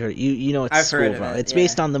if you heard. You know it's I've School heard of of Rock. it, It's yeah.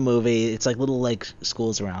 based on the movie. It's like little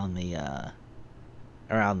schools around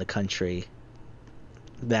the country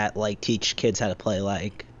that teach kids how to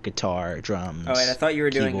play guitar, drums. Oh wait, I thought you were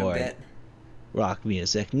doing keyboard, a bit. rock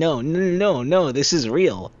music. No. This is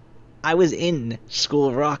real. I was in School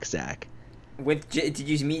of Rock, Zack. Did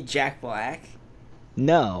you meet Jack Black?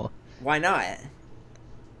 No. Why not?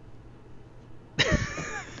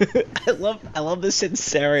 I love the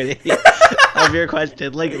sincerity of your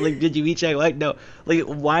question. Did you meet Jack Black? No.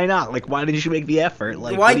 Why not? Why did you make the effort?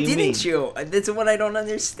 Why what do you didn't mean? you? That's what I don't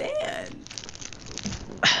understand.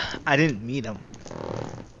 I didn't meet him.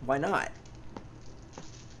 Why not?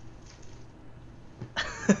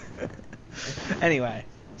 Anyway,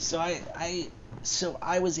 so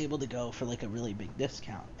I was able to go for a really big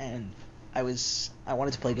discount, and I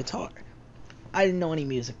wanted to play guitar. I didn't know any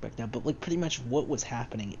music back then, but pretty much what was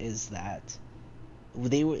happening is that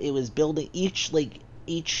it was building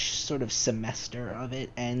each sort of semester of it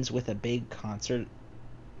ends with a big concert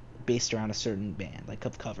based around a certain band,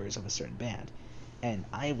 of covers of a certain band. And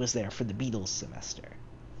I was there for the Beatles semester.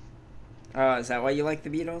 Oh, is that why you like the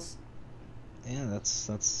Beatles? Yeah, that's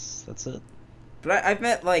it. But I've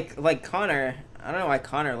met like Connor. I don't know why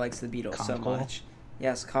Connor likes the Beatles so Conkle? much.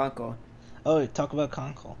 Yes, Conkle. Oh, talk about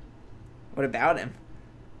Conkle. What about him?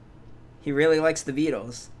 He really likes the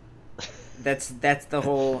Beatles. That's the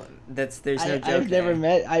whole. There's no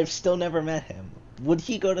joke. I've still never met him. Would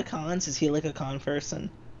he go to cons? Is he a con person?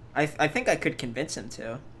 I think I could convince him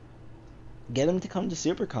to. Get him to come to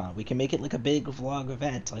SuperCon. We can make it a big vlog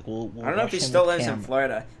event. We'll I don't know if he rush him still with lives in cam-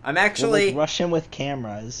 Florida. I'm We'll actually. rush him with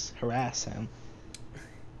cameras, harass him.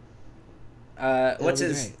 What's be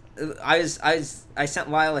his? I sent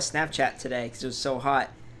Lyle a Snapchat today because it was so hot,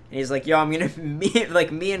 and he's like, "Yo, I'm gonna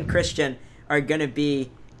me and Christian are gonna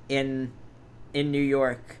be in New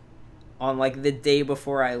York on the day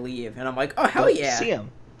before I leave," and I'm like, "Oh hell Go yeah, See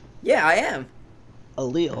him. yeah, I am."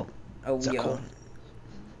 Allele. Oh, Is that yo. cool?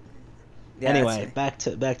 Yeah, Anyway, that's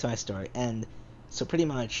back to my story. And so pretty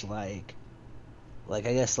much I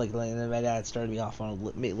guess my dad started me off on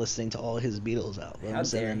listening to all his Beatles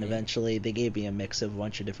albums, dare and then he. eventually they gave me a mix of a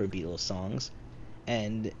bunch of different Beatles songs,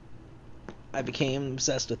 and I became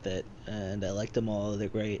obsessed with it, and I liked them all. They're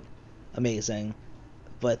great, amazing.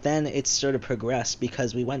 But then it sort of progressed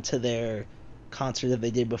because we went to their concert that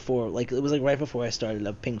they did before. It was right before I started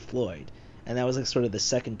of Pink Floyd, and that was sort of the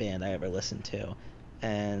second band I ever listened to.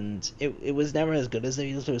 And it was never as good as the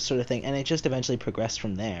Beatles, sort of thing, and it just eventually progressed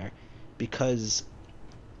from there, because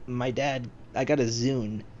my dad, I got a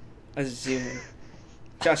Zune. a Zune.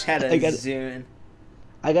 Josh had a Zune.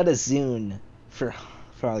 I got a Zune for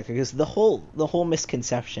because the whole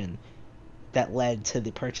misconception that led to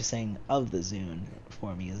the purchasing of the Zune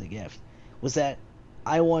for me as a gift was that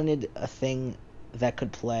I wanted a thing that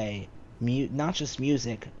could play not just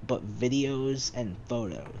music but videos and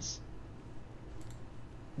photos.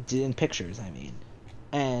 In pictures, I mean.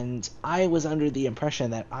 And I was under the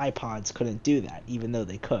impression that iPods couldn't do that, even though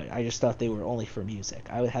they could. I just thought they were only for music.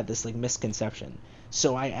 I had this misconception.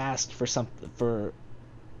 So I asked for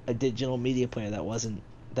a digital media player that wasn't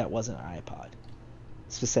an iPod,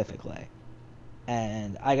 specifically.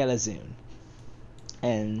 and I got a Zune,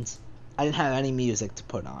 and I didn't have any music to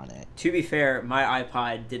put on it. To be fair, my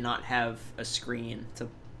iPod did not have a screen to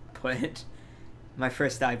put. My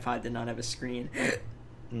first iPod did not have a screen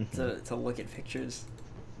to look at pictures.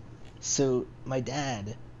 So my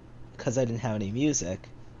dad, because I didn't have any music,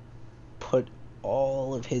 put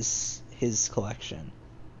all of his collection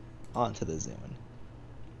onto the Zune.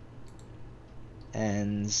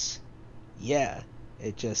 And yeah,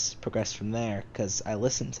 it just progressed from there, because I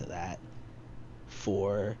listened to that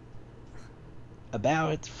for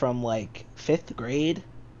about from like 5th grade,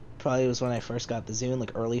 probably was when I first got the Zune,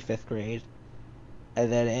 like early 5th grade,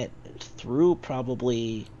 and then it through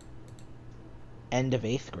probably end of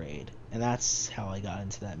 8th grade, and that's how I got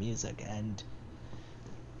into that music. And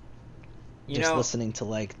listening to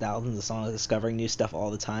like thousands of songs, discovering new stuff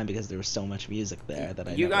all the time, because there was so much music there that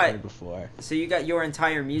I never heard before. So you got your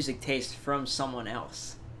entire music taste from someone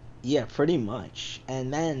else. Yeah, pretty much.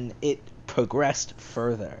 And then it progressed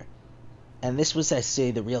further. And this was, I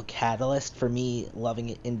say, the real catalyst for me loving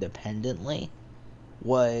it independently.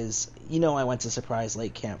 Was, I went to Surprise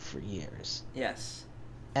Lake Camp for years. Yes.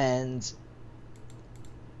 And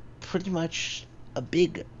pretty much a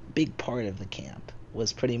big part of the camp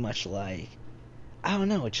was pretty much like, I don't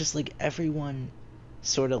know, it's just like everyone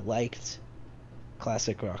sort of liked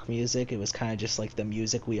classic rock music. It was kind of just like the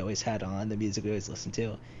music we always had on, the music we always listened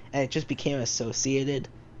to. And it just became associated,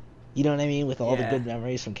 you know what I mean, with all the good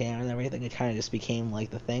memories from camp and everything. It kind of just became like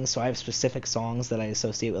the thing. So I have specific songs that I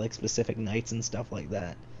associate with like specific nights and stuff like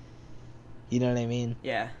that. You know what I mean?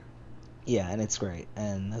 Yeah. Yeah, and it's great.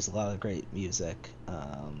 And there's a lot of great music.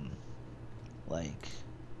 Like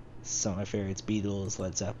some of my favorites: Beatles,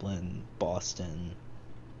 Led Zeppelin, Boston,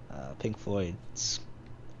 Pink Floyd.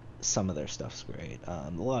 Some of their stuff's great. A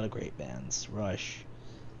lot of great bands. Rush.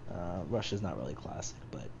 Rush is not really classic,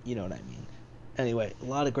 but you know what I mean. Anyway, a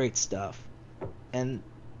lot of great stuff. And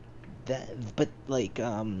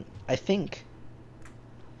I think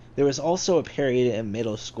there was also a period in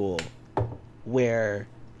middle school where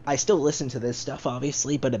I still listened to this stuff,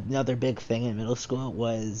 obviously, but another big thing in middle school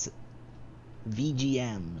was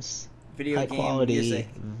VGMs. High quality music.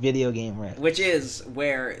 Video game riffs. Which is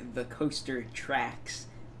where the Coaster Tracks,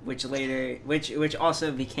 which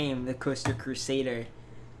also became the Coaster Crusader,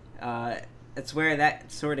 that's where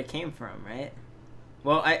that sort of came from, right?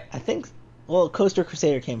 Well, I think... Well, Coaster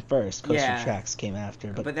Crusader came first. Coaster Tracks came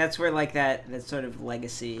after. But that's where, like, that sort of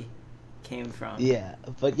legacy came from. Yeah.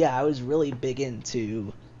 But, yeah, I was really big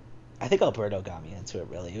into... I think Alberto got me into it,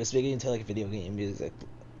 really. He was big into, like, video game music.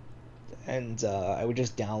 And I would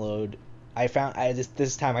just download...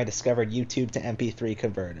 This time I discovered YouTube to MP3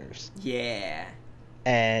 converters. Yeah.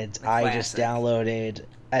 And I just downloaded...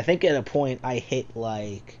 I think at a point I hit,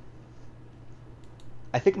 like...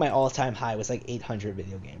 I think my all-time high was like 800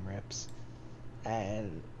 video game rips.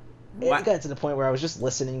 And it got to the point where I was just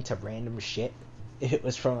listening to random shit. It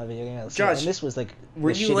was from a video game. Josh, and this was like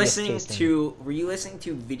were you listening to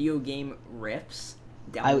video game rips?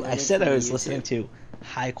 I said I was listening to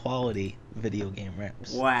high-quality video game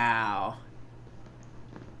rips. Wow.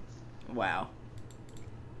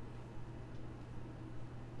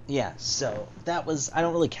 Yeah, so that was... I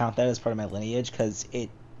don't really count that as part of my lineage, because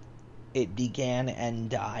it began and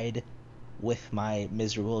died with my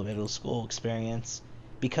miserable middle school experience,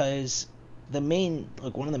 because one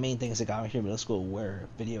of the main things that got me through middle school were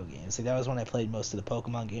video games. Like, that was when I played most of the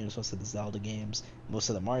Pokemon games, most of the Zelda games, most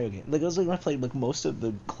of the Mario games. Like, it was like when I played like most of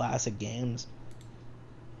the classic games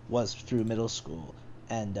was through middle school.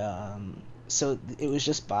 And so it was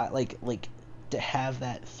just like to have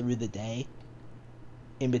that through the day,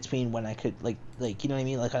 in between when I could like you know what I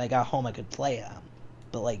mean, like when I got home I could play them,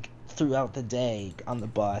 but like throughout the day on the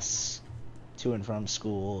bus to and from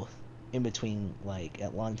school, in between, like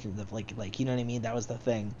at lunch and stuff, like you know what I mean, that was the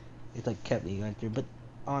thing. It like kept me going through. But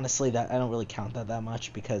honestly, that I don't really count that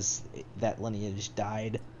much, because that lineage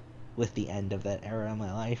died with the end of that era of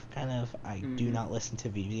my life, kind of. I do not listen to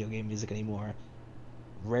video game music anymore.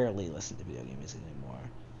 Rarely listen to video game music anymore.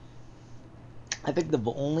 I think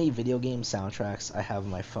the only video game soundtracks I have on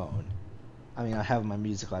my phone, I mean, I have my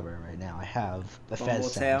music library right now. I have the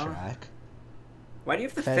Fez soundtrack. Why do you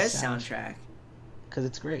have the Fez soundtrack? Because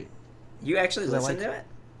it's great. You actually listen to it?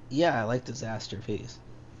 Yeah, I like Disaster Piece.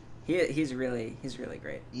 He's really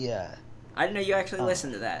great. Yeah. I didn't know you actually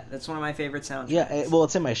listened to that. That's one of my favorite soundtracks. Yeah,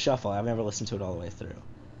 it's in my shuffle. I've never listened to it all the way through.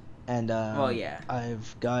 And yeah.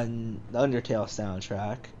 I've gotten the Undertale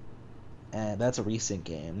soundtrack, and that's a recent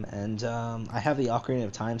game. And I have the Ocarina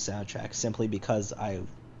of Time soundtrack simply because I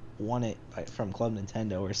won it from Club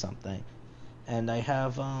Nintendo or something. And I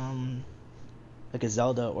have like a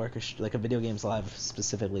Zelda orchestra, like a video games live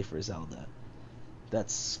specifically for Zelda.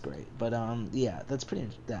 That's great. But yeah, that's pretty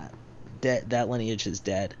much that. That lineage is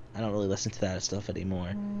dead. I don't really listen to that stuff anymore.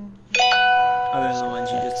 Other than the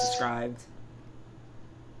ones you just described.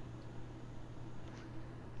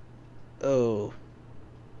 Oh,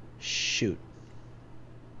 shoot.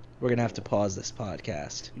 We're gonna have to pause this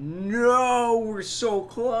podcast. No, we're so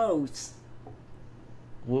close.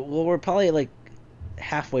 Well, we're probably like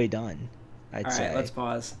halfway done, I'd say. Alright, let's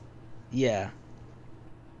pause. Yeah.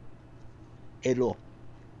 Hello.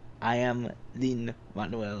 I am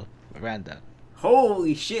Lin-Manuel Miranda.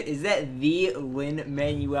 Holy shit, is that the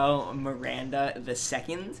Lin-Manuel Miranda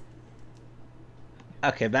II?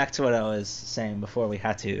 Okay, back to what I was saying before we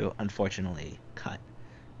had to, unfortunately, cut.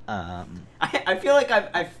 I feel like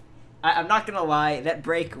I'm not gonna lie, that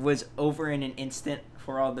break was over in an instant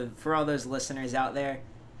for all those listeners out there.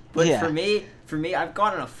 But yeah. for me, I've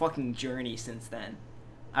gone on a fucking journey since then.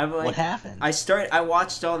 What happened? I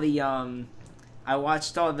watched all the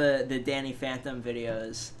Danny Phantom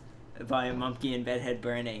videos by Mumkey and Bedhead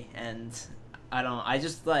Bernie, and I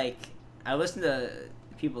listened to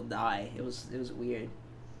people die. It was weird.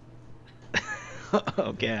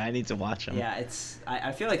 Okay, I need to watch them. Yeah,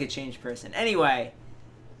 I feel like a changed person. Anyway,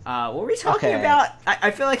 what were we talking about?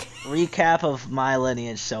 I feel like recap of my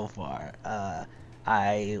lineage so far.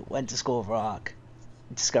 I went to School of Rock,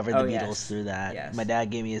 discovered the Beatles through that. Yes. My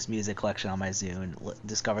dad gave me his music collection on my Zune,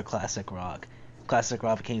 discovered classic rock. Classic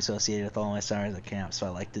rock became associated with all my summers at camp, so I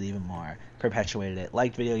liked it even more. Perpetuated it.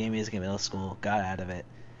 Liked video game music in middle school, got out of it.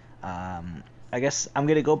 I guess I'm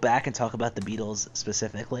going to go back and talk about the Beatles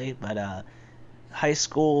specifically, but high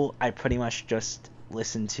school, I pretty much just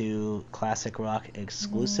listened to classic rock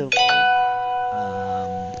exclusively.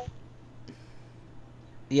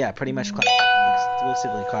 Yeah, pretty much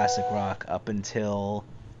exclusively classic rock up until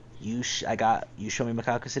You Show Me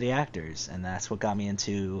Macaco City Actors, and that's what got me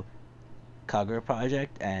into Kagura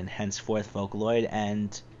Project and henceforth Vocaloid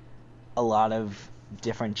and a lot of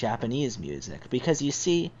different Japanese music. Because you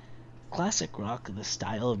see, classic rock, the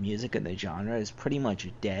style of music and the genre, is pretty much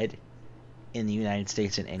dead in the United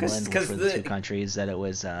States and England, which were the two countries that it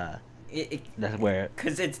was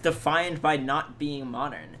because it's defined by not being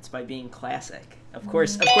modern. It's by being classic. Of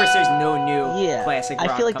course there's no new classic rock.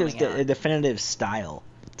 I feel like there's out. a definitive style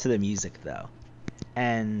to the music though.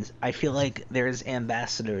 And I feel like there's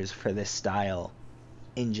ambassadors for this style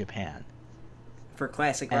in Japan. For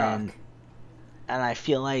classic rock. And I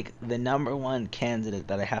feel like the number one candidate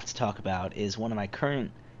that I have to talk about is one of my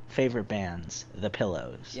current favorite bands, The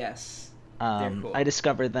Pillows. Yes. They're cool. I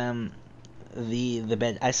discovered them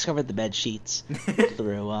I discovered the bed sheets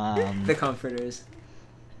through the comforters.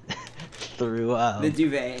 Through the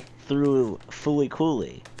duvet. Through Fooly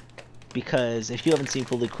Cooley. Because if you haven't seen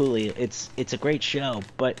Fooly Cooley, it's a great show,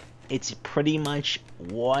 but it's pretty much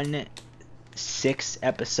one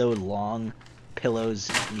 6-episode long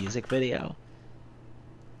Pillows music video.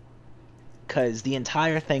 Because the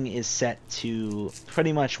entire thing is set to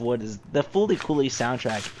pretty much what is the Fooly Cooley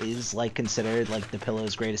soundtrack is like considered like the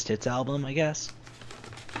Pillows' greatest hits album, I guess.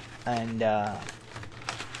 And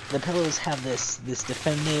the Pillows have this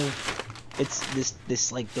definitive. It's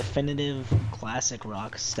this like definitive classic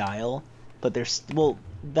rock style, but the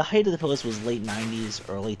height of the Pillows was late 90s,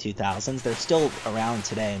 early 2000s. They're still around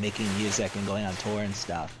today making music and going on tour and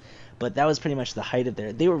stuff. But that was pretty much the height of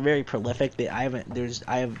they were very prolific. I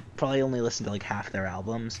have probably only listened to like half their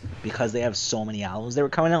albums because they have so many albums. They were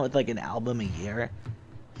coming out with like an album a year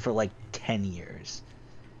for like 10 years.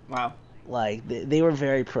 Wow. Like they were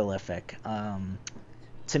very prolific.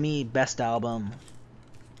 To me, best album,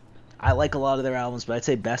 I like a lot of their albums, but I'd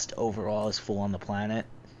say best overall is Fool on the Planet.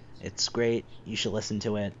 It's great. You should listen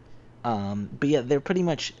to it. But yeah, they're pretty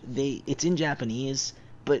much it's in Japanese,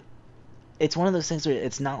 but it's one of those things where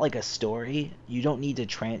it's not like a story. You don't need the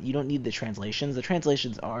translations. The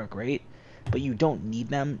translations are great, but you don't need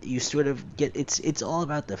them. You sort of get it's all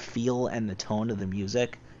about the feel and the tone of the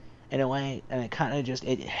music in a way, and it kind of just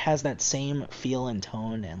it has that same feel and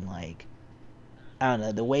tone, and like I don't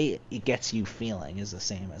know, the way it gets you feeling is the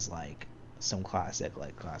same as like some classic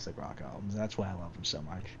rock albums. That's why I love them so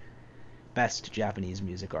much. Best Japanese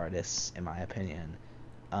music artists in my opinion.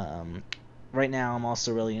 Right now, I'm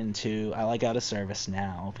also really into. I like Out of Service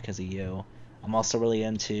now because of you. I'm also really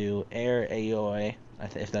into Air Aoi,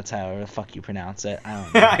 if that's how the fuck you pronounce it. I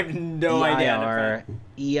don't know. I have no idea.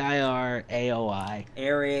 EIRAOI.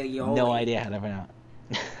 Air Aoi. No idea how to pronounce.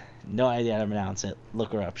 No idea how to pronounce it.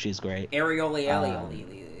 Look her up. She's great. Areoli.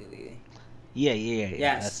 Yeah.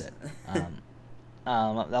 Yes. That's it.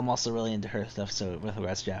 I'm also really into her stuff. So with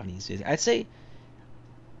regards to Japanese music, I'd say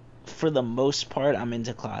for the most part, I'm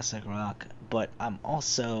into classic rock, but I'm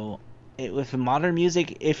also with modern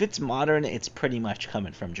music. If it's modern, it's pretty much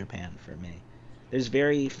coming from Japan for me. There's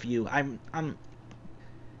very few. I'm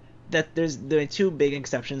that there are two big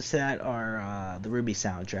exceptions to that are the Ruby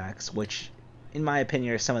soundtracks, which, in my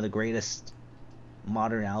opinion, are some of the greatest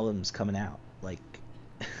modern albums coming out. Like,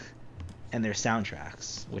 and their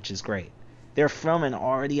soundtracks, which is great. They're from an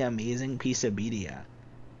already amazing piece of media,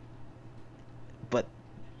 but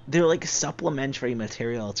they're like supplementary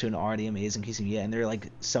material to an already amazing piece of media, and they're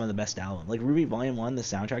like some of the best albums. Like Ruby Volume 1, the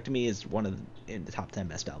soundtrack to me is one of in the top 10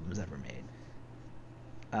 best albums ever made.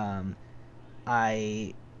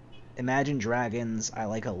 I Imagine Dragons I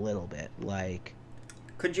like a little bit. Like,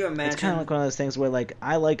 Could you imagine? it's kind of like one of those things where like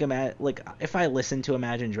I like like if I listen to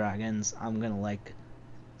Imagine Dragons, I'm gonna like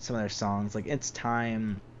some of their songs. Like It's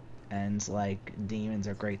Time and like Demons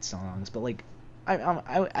are great songs, but like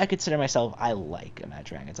I consider myself, I like Imagine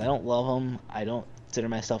Dragons. I don't love them. I don't consider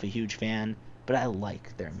myself a huge fan, but I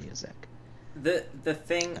like their music. The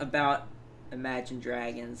thing about Imagine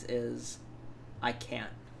Dragons is I can't.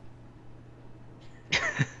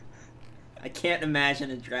 I can't imagine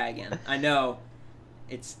a dragon. I know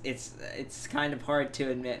it's kind of hard to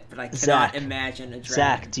admit, but I cannot Zack, imagine a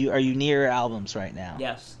dragon. Zack, are you near your albums right now?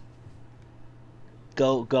 Yes.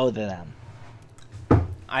 Go to them.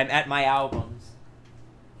 I'm at my albums.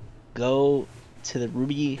 Go to the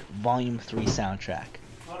Ruby Volume 3 soundtrack.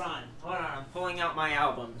 Hold on. I'm pulling out my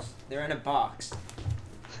albums. They're in a box.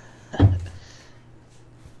 Hold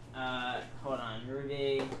on.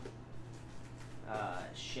 Ruby.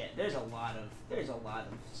 Shit. There's a lot of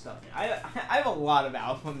stuff. I have a lot of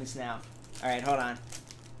albums now. All right, hold on.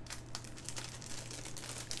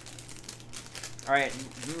 All right,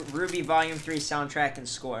 Ruby Volume 3 soundtrack and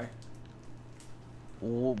score.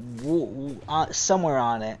 Somewhere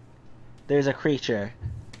on it, there's a creature,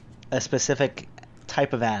 a specific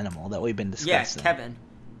type of animal that we've been discussing. Yeah, Kevin.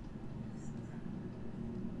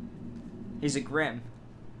 He's a Grimm.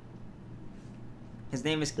 His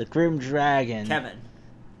name is the Grim Dragon.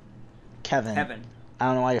 Kevin. I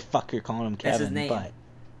don't know why the fuck you're calling him Kevin. That's his name. But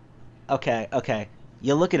okay.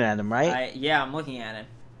 You're looking at him, right? Yeah, I'm looking at him.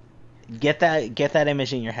 Get that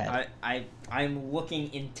image in your head. I'm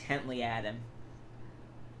looking intently at him.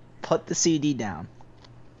 Put the CD down.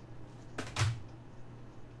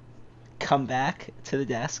 Come back to the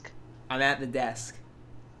desk. I'm at the desk.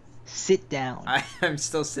 Sit down. I'm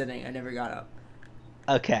still sitting. I never got up.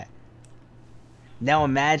 Okay. Now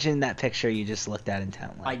imagine that picture you just looked at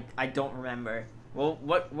intently. I don't remember. Well,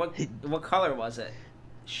 what color was it?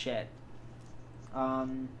 Shit.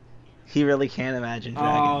 He really can't imagine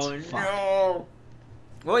dragons. Oh Fuck. no.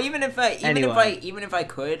 Well, even if I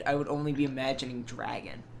could, I would only be imagining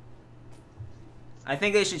dragon. I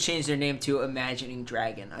think they should change their name to Imagining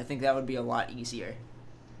Dragon. I think that would be a lot easier.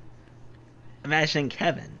 Imagining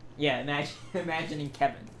Kevin. Yeah, imagining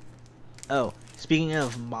Kevin. Oh, speaking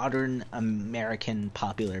of modern American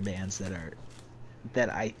popular bands that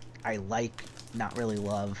I like, not really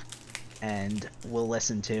love, and will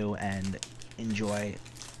listen to and enjoy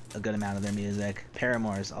a good amount of their music.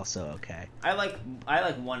 Paramore is also okay. I like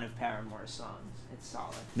one of Paramore's songs. It's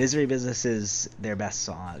solid. Misery Business is their best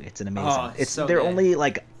song. It's an amazing. Oh, it's so their good.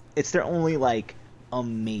 only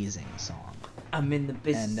amazing song. I'm in the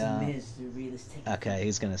business of misery. Let's take Okay,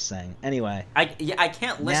 he's gonna sing. Anyway, I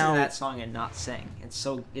can't listen to that song and not sing. It's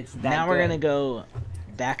that now good. We're gonna go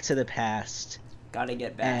back to the past. Gotta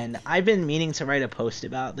get back. And I've been meaning to write a post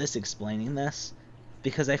about this, explaining this,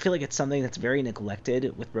 because I feel like it's something that's very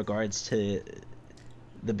neglected with regards to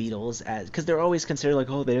the Beatles, because they're always considered like,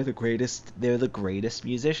 oh, they're the greatest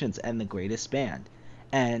musicians and the greatest band.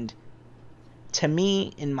 And to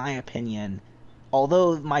me, in my opinion,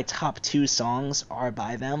 although my top 2 songs are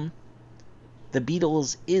by them, the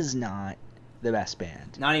Beatles is not the best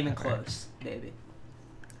band. Not even close, baby.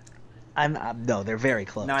 No, they're very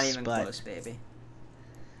close. Not even close, baby.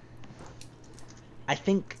 I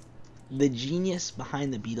think the genius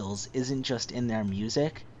behind the Beatles isn't just in their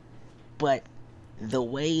music, but the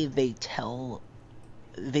way they tell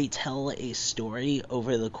a story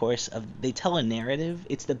over the course of, they tell a narrative.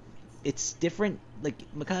 It's different. Like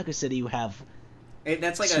Macaco City, you have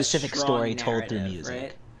that's like specific a strong story told through music.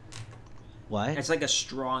 Right? What? It's like a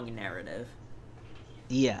strong narrative.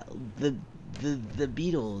 Yeah, the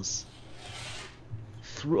Beatles,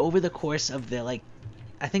 over the course of their, like,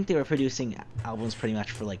 I think they were producing albums pretty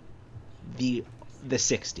much for like the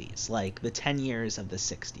 60s, like the 10 years of the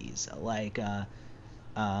 60s. Like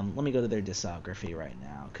let me go to their discography right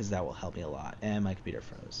now, because that will help me a lot. And my computer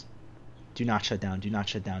froze. Do not shut down. Do not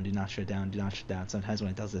shut down. Do not shut down. Do not shut down. Sometimes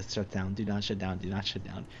when it does this, shut down. Do not shut down. Do not shut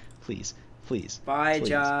down. Please, please. Bye, please.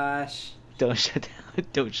 Josh. Don't shut down.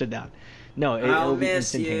 Don't shut down. No, it'll be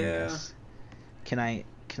instantaneous. Can I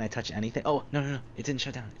touch anything? Oh, no, no, no. It didn't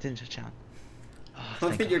shut down. It didn't shut down. Oh, I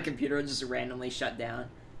don't think your computer will just randomly shut down.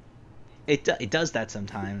 It does that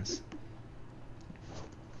sometimes.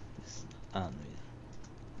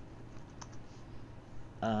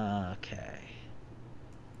 Okay.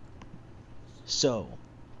 So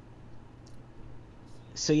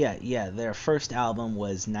yeah, their first album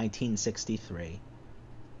was 1963,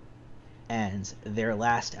 and their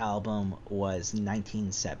last album was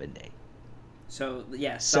 1970. So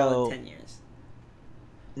yeah, solid 10 years.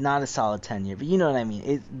 Not a solid 10 year, but you know what I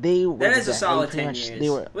mean. That is a solid 10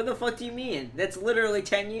 years. What the fuck do you mean? That's literally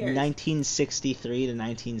 10 years. 1963 to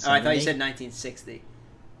 1970. Oh, I thought you said 1960.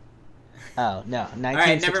 Oh, no. 1963.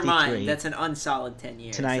 Alright, never mind. That's an unsolid 10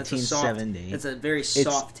 years. To 1970. That's a very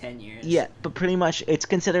soft 10 years. Yeah, but pretty much it's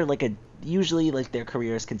considered like usually like their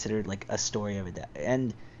career is considered like a story of a day.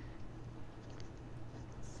 And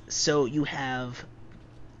so you have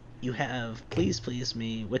Please Please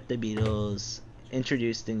Me with the Beatles,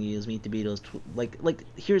 Introduced and Used, Meet the Beatles, like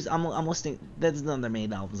here's I'm listing, that's another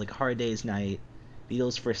main albums like Hard Day's Night,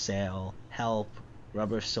 Beatles for Sale, Help,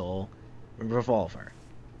 Rubber Soul, Revolver.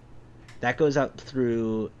 That goes up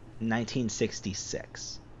through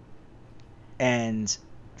 1966. And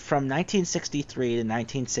from 1963 to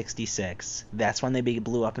 1966, that's when they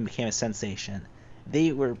blew up and became a sensation.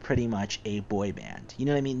 They were pretty much a boy band. You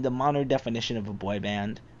know what I mean? The modern definition of a boy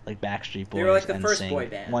band, like Backstreet Boys, they were like the NSYNC, first boy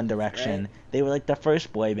band, One Direction. Right? They were like the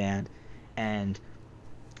first boy band. And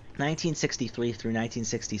 1963 through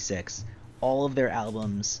 1966, all of their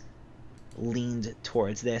albums leaned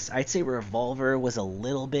towards this. I'd say Revolver was a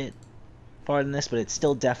little bit farther than this, but it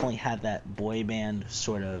still definitely had that boy band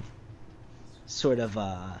sort of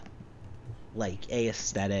like a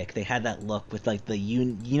aesthetic. They had that look with like they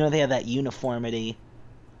had that uniformity,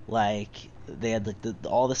 like they had like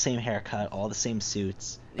all the same haircut, all the same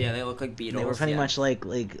suits. Yeah, they look like Beatles. They were pretty much like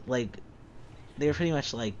they were pretty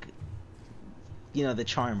much like, you know, the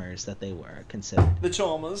Charmers that they were considered. The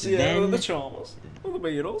Charmers, yeah, then, the Charmers, the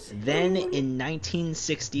Beatles. Then in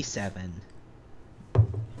 1967,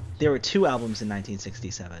 there were two albums in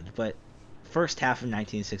 1967, but first half of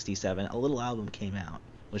 1967, a little album came out,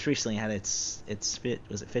 which recently had its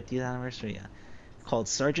 50th anniversary, yeah, called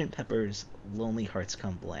Sgt. Pepper's Lonely Hearts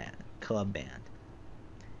Club Band.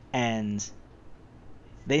 And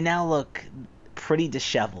they now look pretty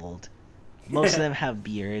disheveled. Most of them have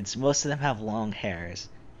beards, most of them have long hairs,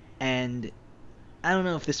 and I don't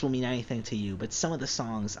know if this will mean anything to you, but some of the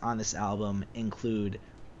songs on this album include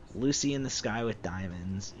Lucy in the Sky with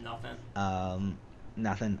Diamonds. Nothing.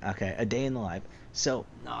 Nothing. Okay. A Day in the Life. So,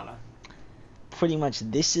 nada. Pretty much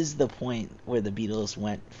this is the point where the Beatles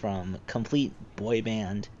went from complete boy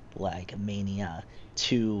band like mania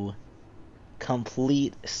to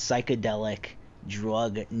complete psychedelic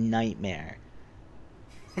drug nightmare.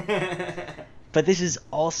 But this is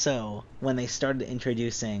also when they started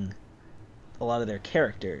introducing a lot of their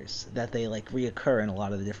characters that they like reoccur in a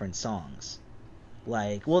lot of the different songs.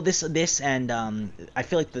 Like, well, this and I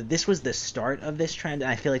feel like this was the start of this trend,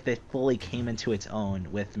 and I feel like they fully came into its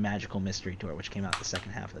own with Magical Mystery Tour, which came out the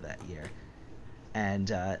second half of that year. And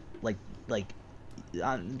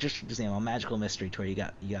just you know, on Magical Mystery Tour, you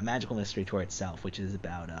got Magical Mystery Tour itself, which is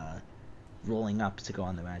about rolling up to go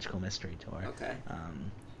on the Magical Mystery Tour. Okay.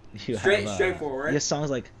 Straightforward. You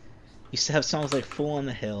have songs like Fool on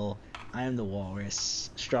the Hill, I Am the Walrus,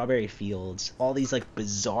 Strawberry Fields, all these like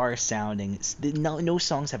bizarre sounding, no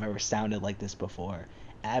songs have ever sounded like this before.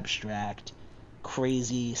 Abstract,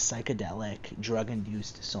 crazy, psychedelic,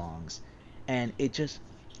 drug-induced songs. And it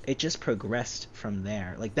just progressed from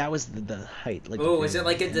there. Like that was the height. Like, oh, is it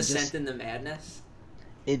like a descent into madness?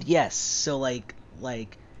 Yes. So like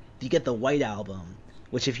you get the White Album,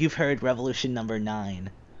 which if you've heard Revolution Number 9,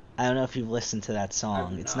 I don't know if you've listened to that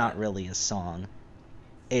song. It's not really a song.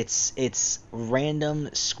 It's random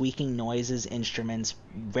squeaking noises, instruments,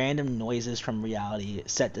 random noises from reality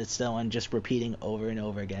set to stone, just repeating over and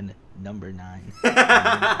over again, Number 9.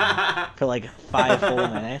 For like 5 full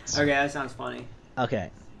minutes. Okay, that sounds funny.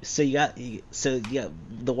 Okay, so you got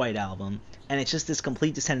the White Album, and it's just this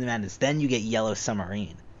complete descent into madness. Then you get Yellow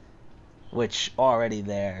Submarine, which already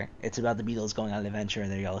there, it's about the Beatles going on an adventure in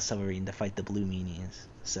their Yellow Submarine to fight the Blue Meanies.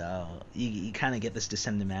 So you kind of get this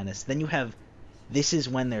descent into madness. Then you have, this is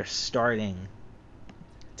when they're starting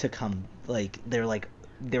to come, like they're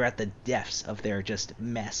at the depths of their just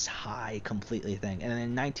mess high completely thing. And then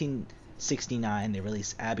in 1969 they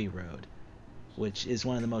released Abbey Road, which is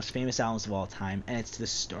one of the most famous albums of all time, and it's the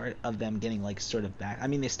start of them getting like sort of back. I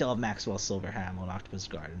mean, they still have Maxwell's Silver Hammer and Octopus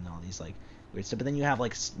Garden and all these like weird stuff, but then you have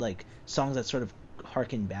like songs that sort of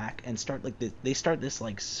harken back and start like they start this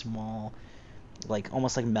like small, like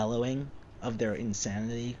almost like mellowing of their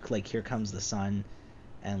insanity, like Here Comes the Sun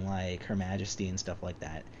and like Her Majesty and stuff like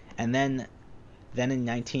that. And then in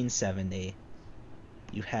 1970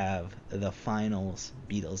 you have the finals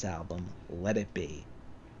Beatles album, Let It Be,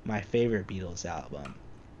 my favorite Beatles album.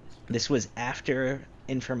 This was after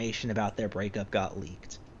information about their breakup got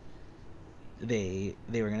leaked. They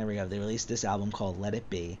were gonna break up. They released this album called Let It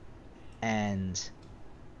Be, and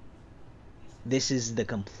this is the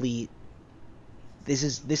complete.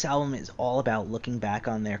 This album is all about looking back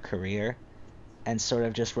on their career, and sort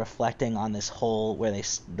of just reflecting on this whole where they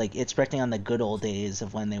like it's reflecting on the good old days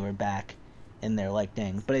of when they were back in their like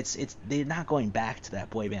thing. But it's they're not going back to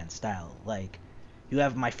that boy band style. Like, you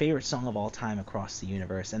have my favorite song of all time, Across the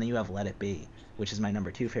Universe, and then you have Let It Be, which is my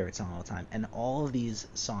number 2 favorite song of all time. And all of these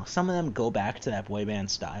songs, some of them go back to that boy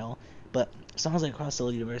band style, but songs like Across the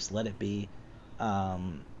Universe, Let It Be,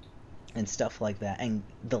 and stuff like that. And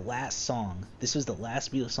the last song, this was the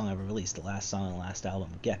last Beatles song ever released, the last song on the last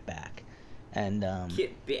album, Get Back. And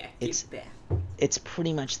Get back. It's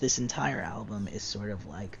pretty much this entire album is sort of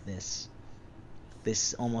like this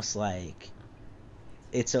almost like,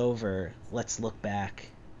 it's over, let's look back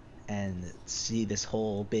and see this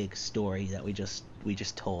whole big story that we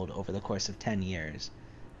just told over the course of 10 years.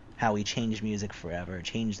 How we changed music forever,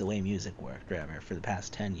 changed the way music worked forever for the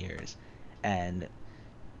past 10 years. And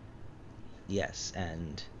yes,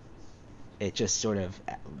 and it just sort of,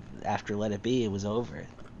 after Let It Be, it was over.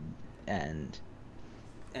 And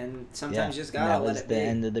sometimes you just gotta let it be. That was the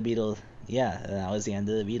end of the Beatles. Yeah, that was the end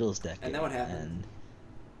of the Beatles decade. And then what happened?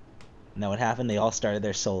 And then what happened? They all started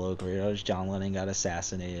their solo careers. John Lennon got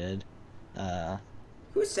assassinated.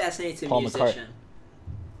 Who assassinates a Paul musician?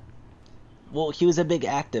 Well, he was a big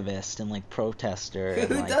activist and like protester.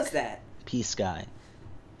 Who and, does that? Peace guy.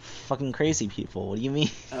 Fucking crazy people. What do you mean?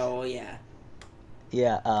 Oh, well, yeah.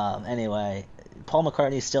 Yeah. Anyway, Paul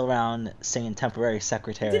McCartney's still around singing "Temporary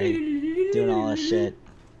Secretary," doing all this shit.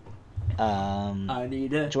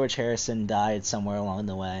 George Harrison died somewhere along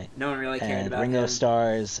the way. No one really cared about Ringo him.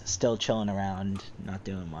 Starr's still chilling around, not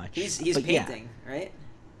doing much. He's painting, right?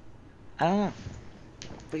 I don't know.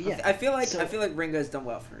 But yeah, I feel like Ringo's done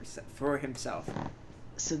well for himself.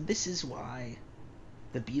 So this is why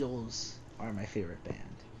the Beatles are my favorite band.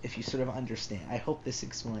 If you sort of understand, I hope this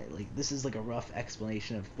this is like a rough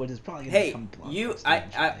explanation of what is probably going to become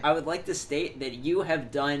blockbuster. I would like to state that you have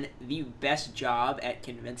done the best job at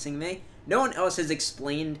convincing me. No one else has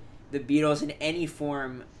explained the Beatles in any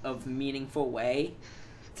form of meaningful way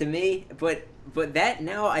to me, but that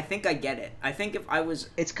now I think I get it. I think if I was,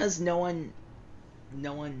 it's because no one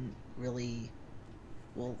really.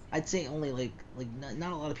 Well, I'd say only like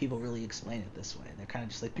not a lot of people really explain it this way. They're kind of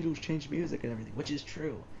just like, Beatles changed music and everything, which is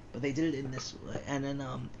true. But they did it in this way. And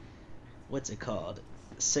then what's it called?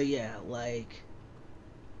 So yeah, like,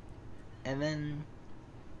 and then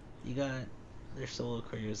you got their solo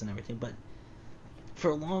careers and everything. But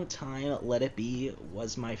for a long time, Let It Be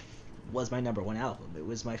was my number 1 album. It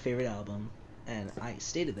was my favorite album, and I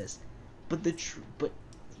stated this. But but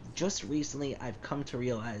just recently, I've come to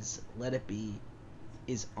realize Let It Be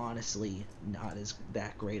is honestly not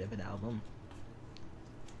that great of an album.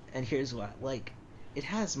 And here's why. Like, it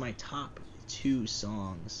has my top 2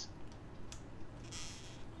 songs.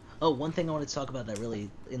 Oh, one thing I want to talk about that really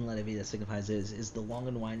in Let It Be that signifies is the Long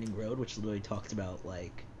and Winding Road, which literally talks about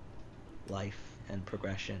like life and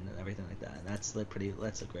progression and everything like that. And that's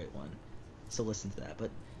a great one. So listen to that. But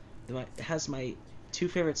it has my 2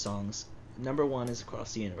 favorite songs. Number 1 is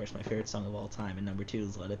Across the Universe, my favorite song of all time, and number 2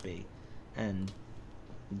 is Let It Be. And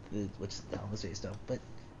which the album's based off. But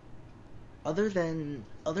other than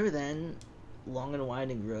Long and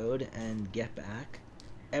Winding Road and Get Back,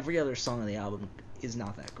 every other song on the album is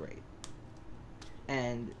not that great.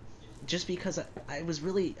 And just because I was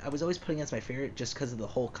always putting it as my favorite just because of the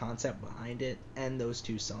whole concept behind it and those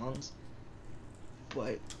 2 songs.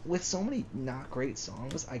 But with so many not great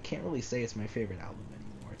songs, I can't really say it's my favorite album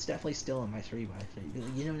anymore. It's definitely still in my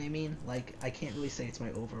 3x3. You know what I mean? Like, I can't really say it's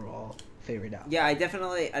my overall favorite album. Yeah, I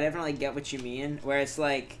definitely get what you mean. Where it's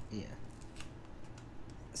like, yeah.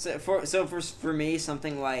 So for me,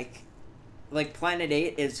 something like Planet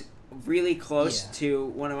 8 is really close to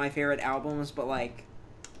one of my favorite albums, but like,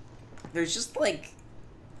 there's just like,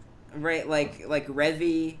 right, like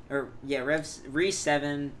Revy or Re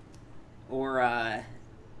 7, or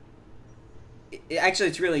actually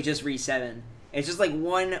it's really just Re 7. It's just like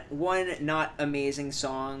one not amazing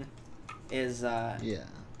song, is Yeah.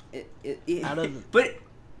 Out it of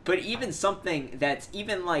but even something that's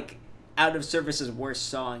even like Out of Service's worst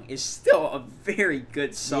song is still a very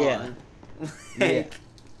good song. Yeah. Like,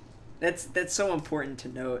 that's so important to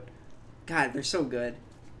note. God, they're so good.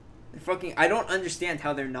 They're fucking. I don't understand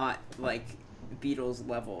how they're not like Beatles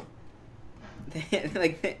level.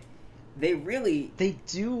 They really. They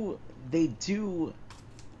do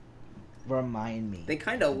remind me. They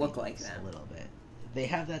kind of the look like Beatles them a little bit. They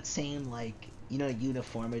have that same like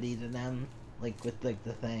uniformity to them, like with like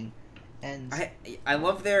the thing, and I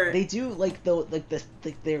love their. they do like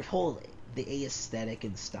their whole the aesthetic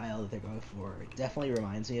and style that they're going for. It definitely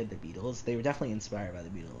reminds me of the Beatles. They were definitely inspired by the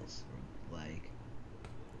Beatles, like,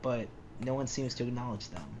 but no one seems to acknowledge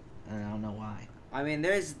them, and I don't know why. I mean,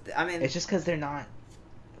 it's just because they're not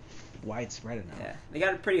widespread enough. Yeah, they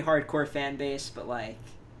got a pretty hardcore fan base, but like,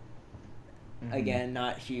 again,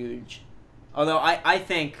 not huge. Although I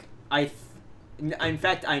think in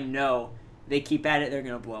fact I know they keep at it, they're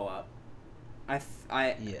gonna blow up.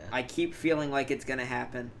 I keep feeling like it's gonna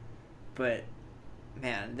happen, but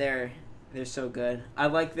man, they're so good. I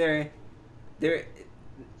like they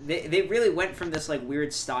really went from this like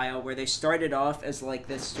weird style where they started off as like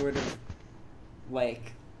this sort of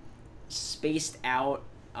like spaced out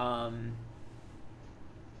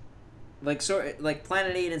like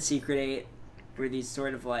Planet 8 and Secret 8 were these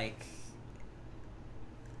sort of like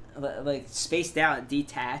spaced out,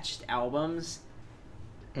 detached albums.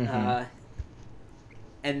 And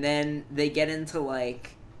then they get into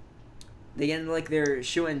like their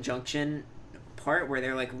Shoe and Junction part where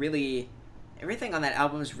they're like really, everything on that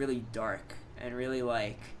album is really dark and really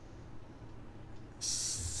like.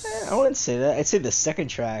 I wouldn't say that. I'd say the second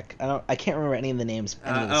track. I can't remember any of the names.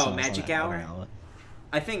 Any of the songs Magic on that Hour. album.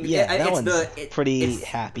 I think that it's one's pretty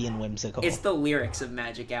happy and whimsical. It's the lyrics of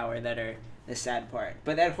Magic Hour that are the sad part.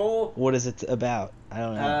 But that whole. What is it about? I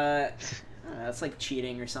don't know. I don't know, it's like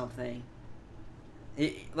cheating or something.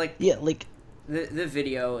 The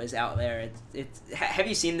video is out there. It's have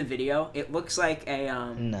you seen the video? It looks like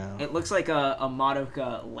a no. It looks like a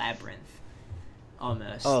Madoka labyrinth,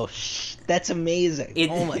 almost. Oh, that's amazing!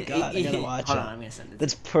 Oh my god, I gotta watch it. Hold on, I'm gonna send it.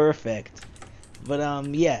 That's perfect. But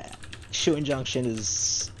yeah, Shoe and Junction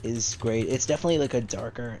is great. It's definitely like a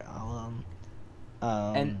darker album.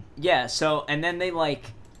 And yeah, so and then they like,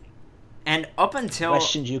 and up until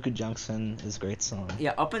West Shinjuku Junction is a great song.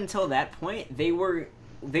 Yeah, up until that point, they were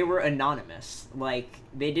anonymous. Like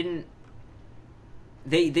they didn't.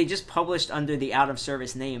 They just published under the Out of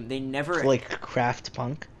Service name. They never like Kraft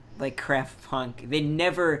Punk. Like Kraft Punk. They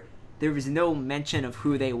never. There was no mention of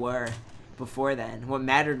who they were before then. What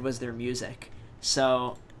mattered was their music.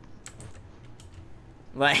 So.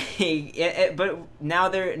 Like, but now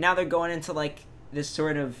they're going into like this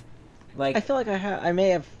sort of, like. I feel like I may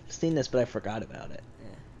have seen this, but I forgot about it. Yeah.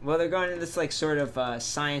 Well, they're going into this like sort of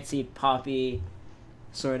sciencey, poppy,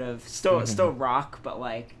 sort of still rock, but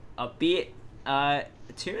like upbeat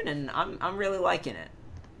tune, and I'm really liking it.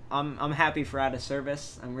 I'm happy for Out of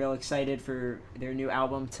Service. I'm real excited for their new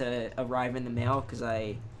album to arrive in the mail because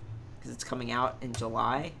it's coming out in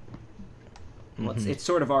July. Well, it's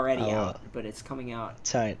sort of already out, but it's coming out.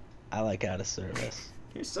 Tight. I like Out of Service.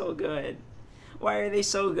 They're so good. Why are they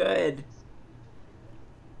so good?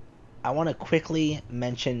 I want to quickly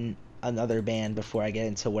mention another band before I get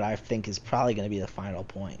into what I think is probably going to be the final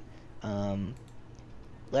point.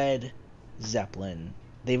 Led Zeppelin.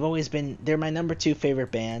 They're my number 2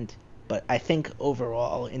 favorite band, but I think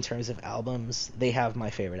overall, in terms of albums, they have my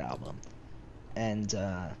favorite album. And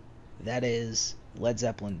that is Led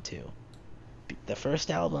Zeppelin 2. The first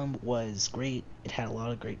album was great. It had a lot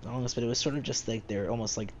of great songs, but it was sort of just like they're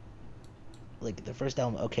almost like the first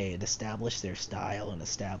album, okay, it established their style and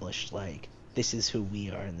established like this is who we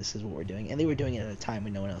are and this is what we're doing. And they were doing it at a time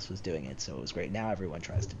when no one else was doing it, so it was great. Now everyone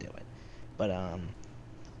tries to do it. But hold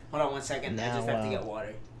on one second. Now, I just have to get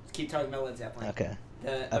water. Keep talking about Led Zeppelin. Okay.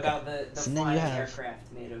 About the so flying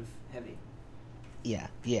aircraft made of heavy. Yeah.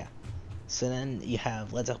 So then you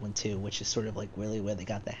have Led Zeppelin 2, which is sort of like really where they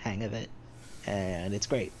got the hang of it. And it's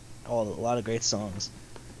great. A lot of great songs.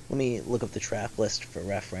 Let me look up the track list for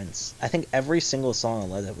reference. I think every single song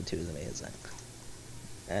on Led Zeppelin 2 is amazing.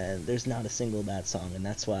 And there's not a single bad song, and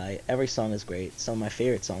that's why every song is great. Some of my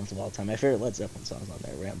favorite songs of all time, my favorite Led Zeppelin songs on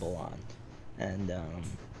there, Ramble On. And,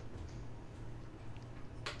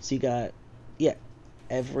 so you got,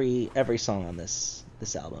 every song on this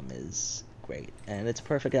album is great. And it's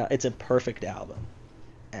a perfect album.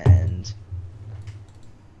 And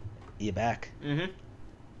you back? Mm-hmm.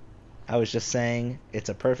 I was just saying it's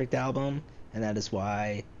a perfect album, and that is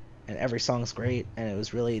why. And every song's great, and it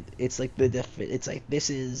was really. It's like this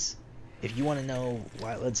is If you want to know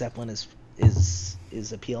why Led Zeppelin is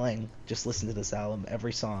appealing, just listen to this album.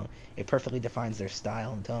 Every song, it perfectly defines their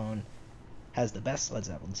style and tone. Has the best Led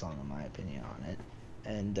Zeppelin song in my opinion on it,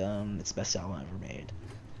 and it's the best album ever made.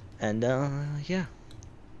 And yeah,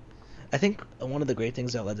 I think one of the great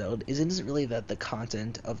things about Led Zeppelin isn't really that the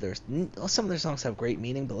content of their some of their songs have great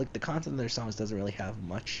meaning, but like the content of their songs doesn't really have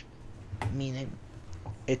much meaning.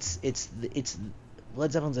 It's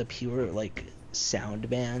Led Zeppelin's a pure like sound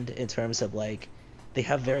band in terms of like they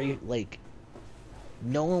have very like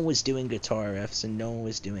no one was doing guitar riffs and no one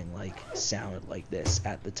was doing like sound like this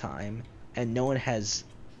at the time, and no one has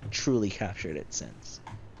truly captured it since,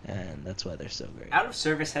 and that's why they're so great. Out of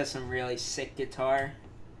Service has some really sick guitar.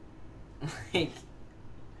 Like,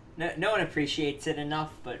 no one appreciates it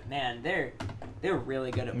enough, but man, they're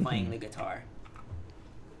really good at playing the guitar.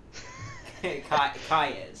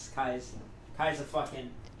 Kai's a fucking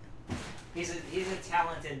he's a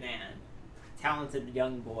talented man, talented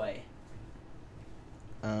young boy.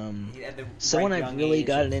 Someone I've really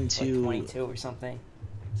gotten into like 22 or something.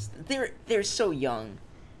 They're so young.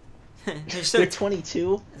 They're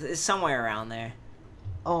 22. Somewhere around there.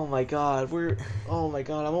 Oh my god,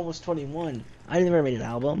 I'm almost 21. I never made an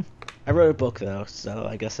album. I wrote a book though, so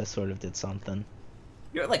I guess I sort of did something.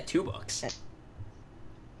 You wrote like 2 books.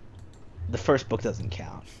 The first book doesn't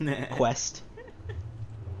count. Quest.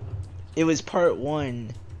 It was part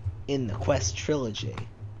 1 in the Quest trilogy.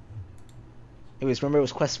 It was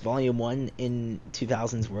Quest Volume 1 in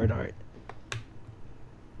 2000's Word Art.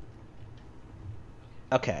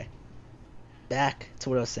 Okay. Back to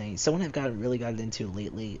what I was saying. Someone I've really gotten into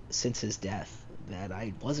lately since his death that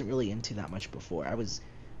I wasn't really into that much before.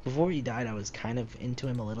 Before he died, I was kind of into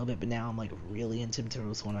him a little bit, but now I'm like really into him. He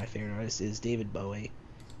was one of my favorite artists is David Bowie.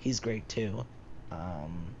 He's great too.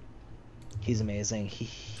 He's amazing.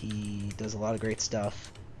 He does a lot of great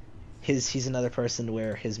stuff. He's another person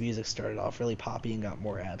where his music started off really poppy and got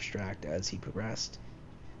more abstract as he progressed.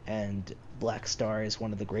 And Black Star is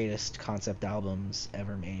one of the greatest concept albums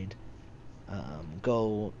ever made.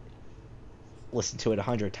 Go listen to it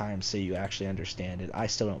 100 times so you actually understand it. I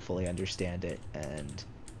still don't fully understand it, and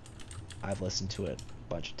I've listened to it a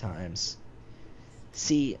bunch of times.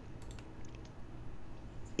 See,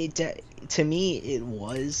 to me, it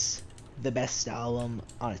was the best album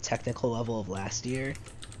on a technical level of last year,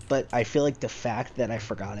 but I feel like the fact that I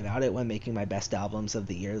forgot about it when making my best albums of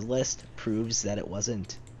the year list proves that it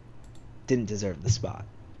didn't deserve the spot.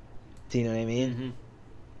 Do you know what I mean? Mm-hmm.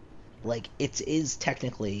 Like, it is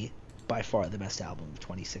technically by far the best album of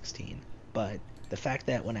 2016, but the fact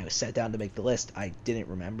that when I was sat down to make the list, I didn't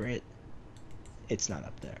remember it, it's not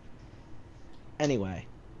up there. Anyway,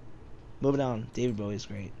 moving on, David Bowie's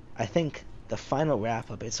great. I think the final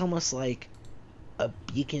wrap-up, it's almost like a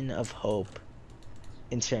beacon of hope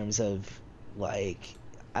in terms of, like,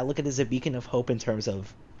 I look at it as a beacon of hope in terms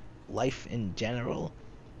of life in general,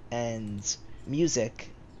 and music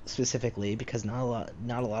specifically, because not a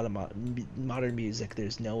lot of modern music,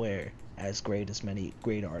 there's nowhere as great as many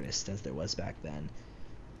great artists as there was back then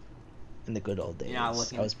in the good old days. I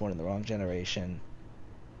was born in the wrong generation.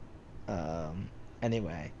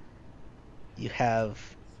 Anyway, you have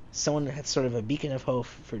someone that's sort of a beacon of hope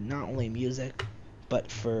for not only music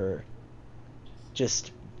but for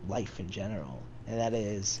just life in general, and that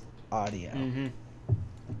is audio. Mm-hmm.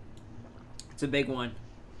 It's a big one.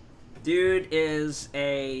 Dude is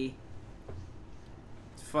a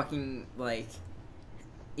fucking, like,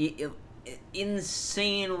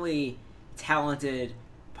 insanely talented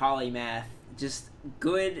polymath. Just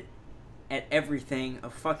good at everything. A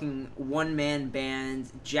fucking one-man band.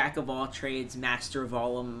 Jack of all trades, master of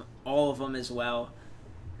all of them as well.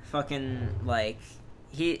 Fucking, like,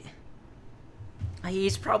 he's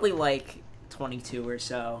probably, like, 22 or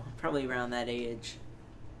so. Probably around that age.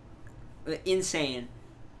 Insane.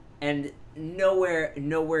 And nowhere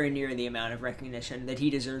near the amount of recognition that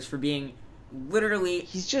he deserves for being literally.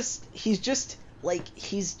 He's just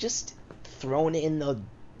thrown in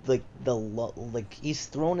he's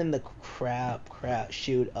thrown in the crap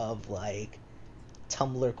shoot of like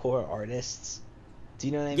Tumblr core artists. Do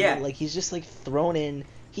you know what I mean? Yeah. Like he's just like thrown in.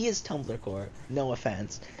 He is Tumblr core. No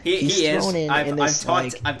offense. He's thrown is.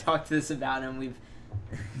 I've talked to this about him. We've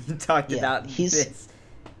talked about this.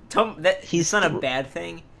 He's not a bad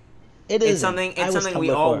thing. It's something we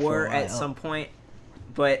all were at some point,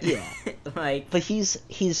 but yeah, like. But he's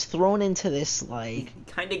thrown into this like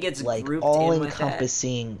kind of gets like grouped all in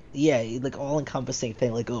encompassing, like all encompassing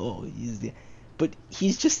thing. Like but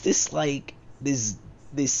he's just this like this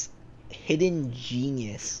hidden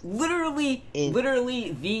genius. Literally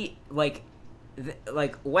the like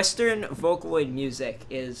like Western Vocaloid music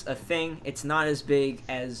is a thing. It's not as big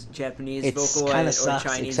as Japanese Vocaloid or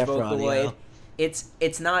Chinese Vocaloid.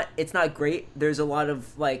 It's not great. There's a lot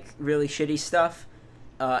of like really shitty stuff,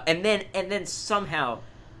 and then somehow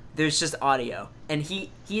there's just audio, and he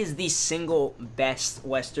is the single best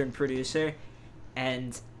Western producer,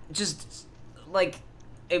 and just like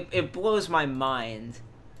it blows my mind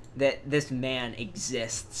that this man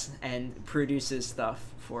exists and produces stuff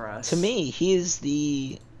for us. To me, he is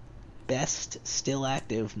the best still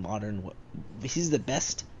active he's the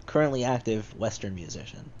best currently active Western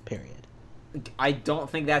musician, period. I don't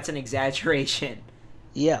think that's an exaggeration.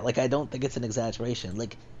 Yeah, like I don't think it's an exaggeration.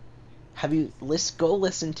 Like, go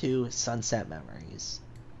listen to Sunset Memories.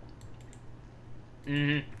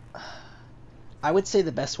 Mm-hmm. I would say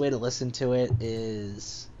the best way to listen to it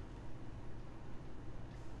is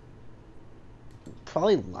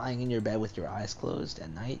probably lying in your bed with your eyes closed at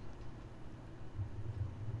night.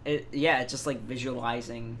 It's just like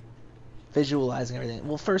visualizing everything.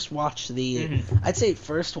 Well, first watch the. Mm-hmm. I'd say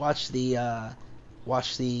first watch the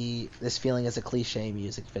This Feeling Is a Cliche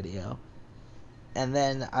music video, and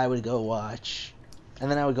then I would go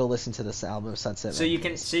listen to this album, Sunset. So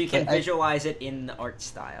Memories. you can visualize it in the art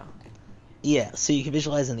style. Yeah, so you can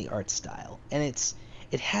visualize in the art style, and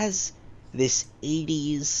it has this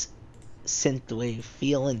 80s synthwave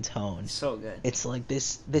feel and tone. So good. It's like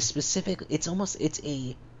this specific. It's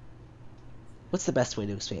a. What's the best way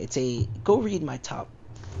to explain it? Go read my top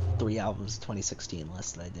 3 albums 2016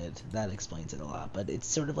 list that I did. That explains it a lot. But it's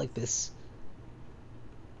sort of like this.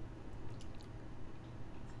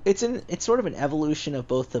 It's sort of an evolution of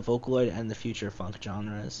both the Vocaloid and the future funk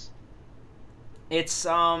genres. It's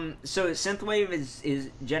so synthwave is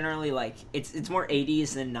generally like it's more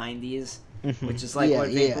 80s than 90s, which is like what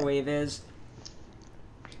vaporwave is.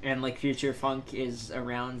 And like future funk is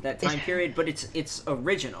around that time period, but it's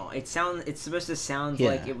original. It's supposed to sound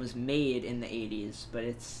like it was made in the 80s, but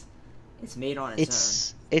it's made on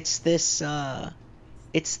its own. It's this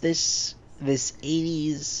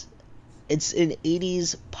 80s. It's an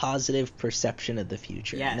 80s positive perception of the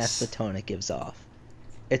future, and that's the tone it gives off.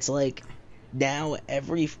 It's like now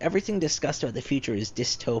everything discussed about the future is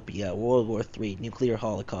dystopia, World War III, nuclear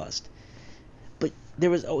holocaust. But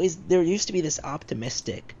there used to be this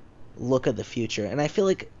optimistic look of the future, and I feel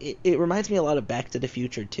like it reminds me a lot of Back to the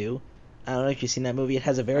Future too. I don't know if you've seen that movie. It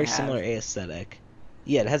has a very similar aesthetic.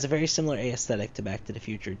 Yeah, it has a very similar aesthetic to Back to the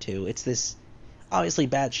Future too. It's this, obviously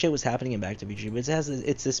bad shit was happening in Back to the Future, but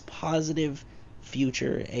it's this positive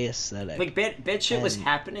future aesthetic. Like bad shit was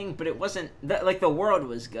happening, but it wasn't like the world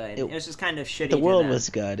was good. It was just kind of shitty. The world was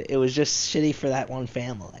good. It was just shitty for that one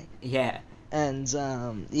family. Yeah. And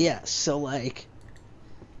so like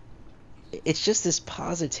it's just this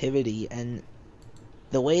positivity, and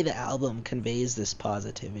the way the album conveys this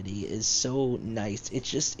positivity is so nice.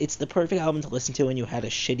 It's the perfect album to listen to when you had a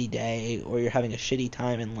shitty day or you're having a shitty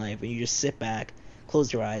time in life, and you just sit back,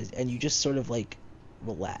 close your eyes, and you just sort of like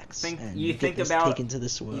relax. You think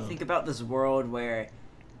about this world where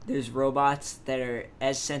there's robots that are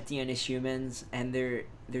as sentient as humans, and they're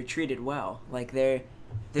treated well. Like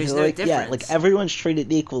there's no difference. Yeah, like everyone's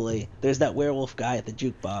treated equally. There's that werewolf guy at the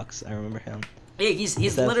jukebox. I remember him. Yeah, he's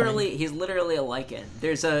literally a lichen.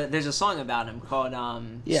 There's a song about him called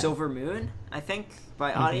Silver Moon, I think,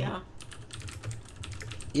 by Audio.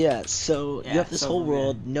 Yeah, so you have this whole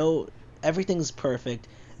world. No, everything's perfect.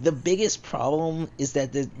 The biggest problem is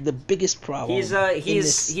that the biggest problem he's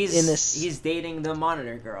dating the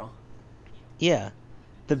monitor girl. Yeah,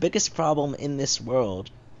 the biggest problem in this world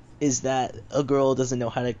is that a girl doesn't know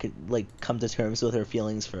how to come to terms with her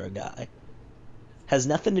feelings for a guy. Has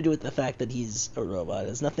nothing to do with the fact that he's a robot. It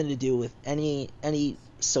has nothing to do with any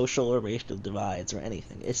social or racial divides or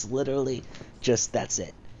anything. It's literally just that's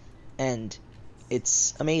it. And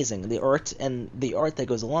it's amazing. The art that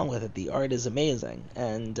goes along with it, the art is amazing.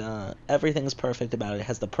 And everything's perfect about it. It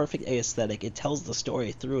has the perfect aesthetic. It tells the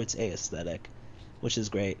story through its aesthetic, which is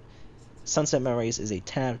great. Sunset Memories is a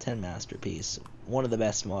 10 out of 10 masterpiece. One of the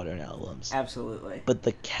best modern albums. Absolutely. But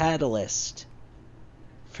the catalyst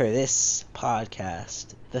for this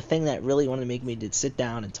podcast, the thing that really wanted to make me sit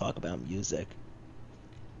down and talk about music,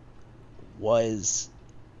 was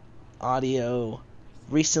Audio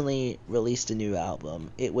recently released a new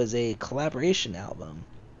album. It was a collaboration album,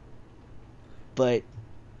 but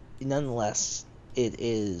nonetheless, it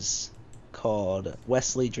is called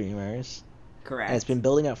Wesley Dreamers. Correct. And it's been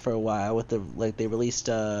building up for a while. They released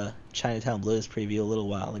Chinatown Blues preview a little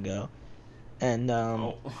while ago, and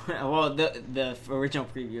well, the original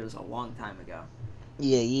preview was a long time ago.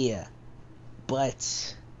 Yeah,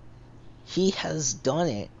 but he has done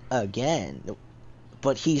it again,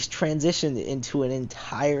 but he's transitioned into an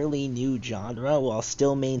entirely new genre while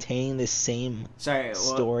still maintaining the same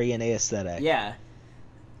story and aesthetic. Yeah.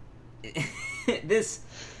 This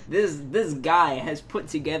guy has put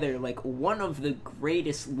together like one of the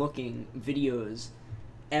greatest looking videos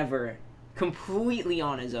ever, completely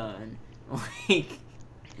on his own. Like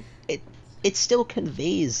it still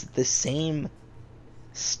conveys the same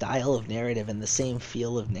style of narrative and the same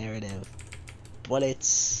feel of narrative, but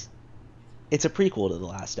it's a prequel to the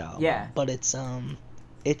last album. Yeah. But it's a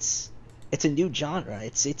new genre.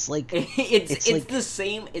 It's like it's like, the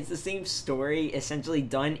same story essentially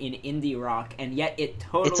done in indie rock, and yet it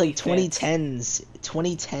totally it's like fits.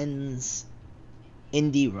 2010s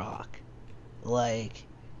indie rock, like,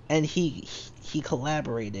 and he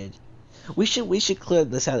collaborated. We should clear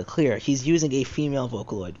this out clear. He's using a female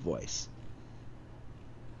Vocaloid voice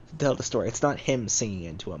to tell the story. It's not him singing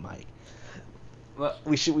into a mic. Well,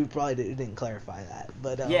 we probably didn't clarify that,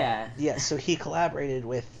 but yeah. So he collaborated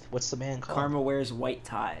with, what's the band called? Karma Wears White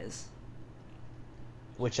Ties,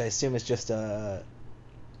 which I assume is just a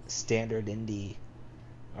standard indie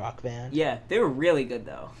rock band. Yeah, they were really good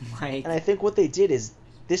though. Like, and I think what they did is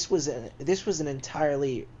this was an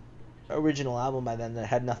entirely original album by them that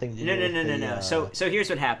had nothing to do with No. So here's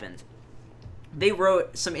what happened. They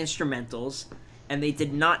wrote some instrumentals, and they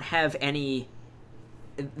didn't have any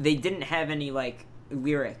like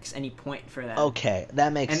lyrics, any point for them. Okay,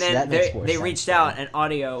 that makes sense. And then they sense, reached out, and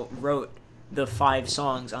Audio wrote the 5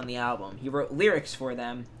 songs on the album. He wrote lyrics for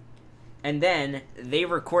them, and then they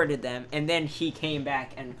recorded them, and then he came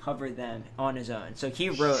back and covered them on his own. So he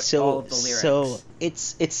wrote all of the lyrics. So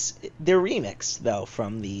it's they're remixed though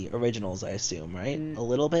from the originals, I assume, right? A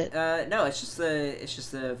little bit. No, it's just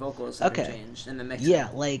the vocals that are changed and the mix. Yeah,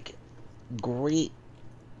 like great,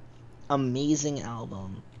 amazing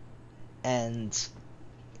album, and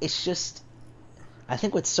it's just, I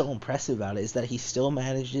think what's so impressive about it is that he still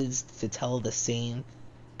manages to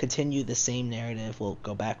continue the same narrative, well,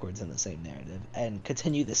 go backwards in the same narrative, and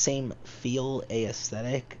continue the same feel,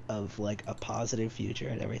 aesthetic of like a positive future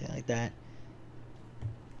and everything like that,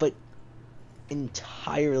 but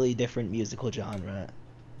entirely different musical genre.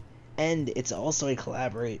 And it's also a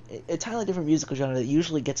entirely different musical genre that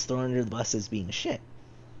usually gets thrown under the bus as being shit,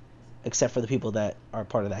 except for the people that are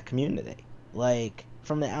part of that community. Like,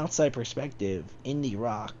 from the outside perspective, indie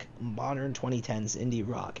rock, modern 2010s indie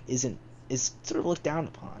rock is sort of looked down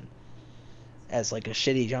upon as like a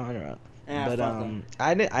shitty genre. Yeah, but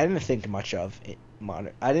I didn't think much of it.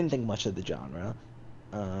 I didn't think much of the genre.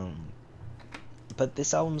 But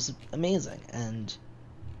this album's amazing, and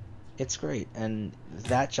it's great, and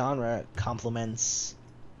that genre complements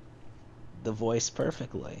the voice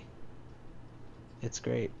perfectly. It's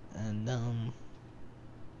great, and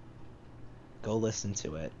go listen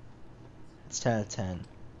to it. It's 10 out of 10.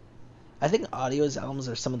 I think Audio's albums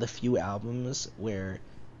are some of the few albums where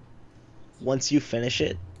once you finish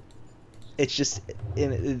it, it's just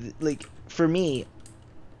like for me,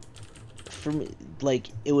 like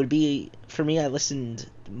it would be for me. I listened,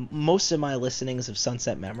 most of my listenings of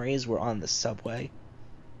Sunset Memories were on the subway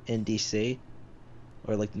in DC,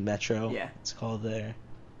 or like the metro. Yeah, it's called there.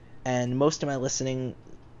 And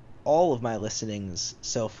all of my listenings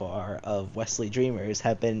so far of Wesley Dreamers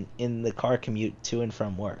have been in the car commute to and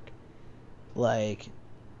from work. Like,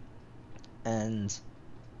 and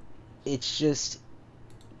it's just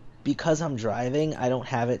because I'm driving, I don't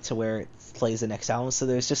have it to where it plays the next album, so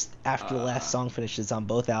there's just, after the last song finishes on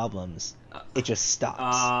both albums, it just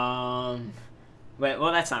stops. Wait,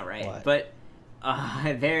 well, that's not right. What? But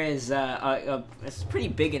there is a pretty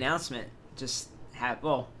big announcement just happened.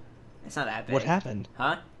 Well, it's not that big. What happened?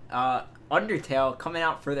 Huh? Undertale coming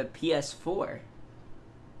out for the PS4.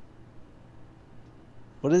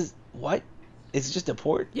 What? Is it just a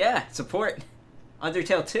port? Yeah, it's a port.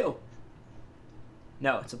 Undertale 2.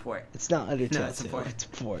 No, it's a port. It's not Undertale 2. No, it's a port. It's a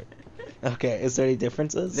port. Okay, is there any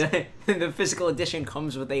differences? The physical edition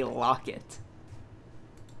comes with a locket.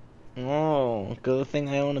 Oh, good thing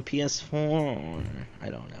I own a PS4. I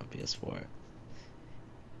don't have a PS4.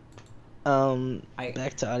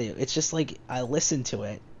 Back to Audio. It's just like, I listened to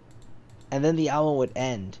it, and then the album would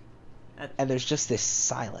end, and there's just this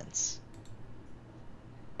silence.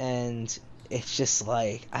 And it's just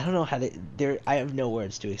like, I don't know how to, I have no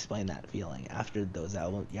words to explain that feeling after those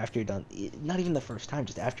albums, after you're done, not even the first time,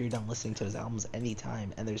 just after you're done listening to those albums any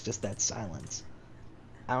time, and there's just that silence.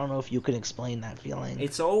 I don't know if you can explain that feeling.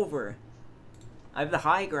 It's over. I have the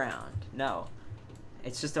high ground. No.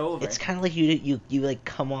 It's just over. It's kind of like you like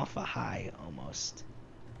come off a high, almost.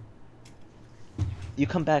 You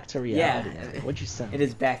come back to reality. Yeah. What'd you say? It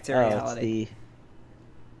is back to reality.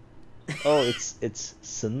 Oh, it's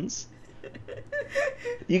Sins.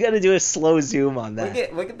 You got to do a slow zoom on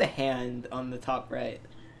that. Look at the hand on the top right.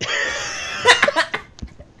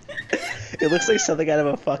 It looks like something out of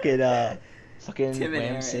a fucking Tim and Wham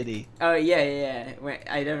Eric. City. Oh yeah.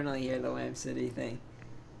 I definitely hear the Wham City thing.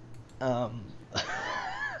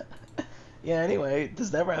 Yeah. Anyway,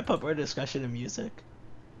 does that wrap up our discussion of music?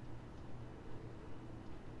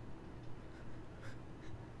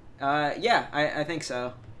 Yeah, I think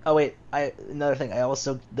so. Oh wait, another thing.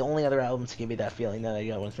 The only other album to give me that feeling that I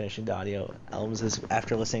got when finishing the audio albums is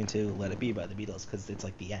after listening to "Let It Be" by the Beatles, because it's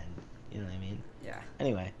like the end. You know what I mean? Yeah.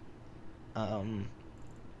 Anyway,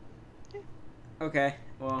 Okay.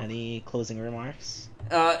 Well. any closing remarks?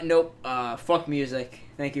 Nope. Fuck music.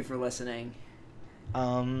 Thank you for listening.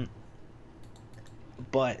 But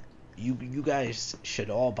you guys should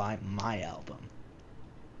all buy my album.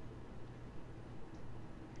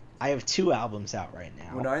 I have 2 albums out right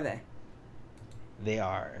now. What are they? They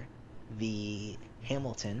are the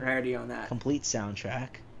Hamilton I already own that. complete soundtrack.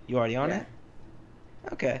 You already own it?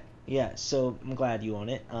 Okay. Yeah, so I'm glad you own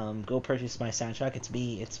it. Go purchase my soundtrack.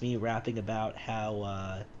 It's me rapping about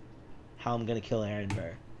how I'm gonna kill Aaron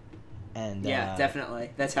Burr. And yeah,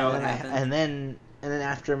 definitely. That's how it happened. And then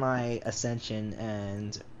after my ascension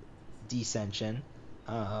and descension,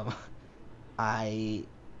 I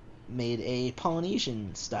made a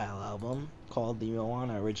Polynesian style album called the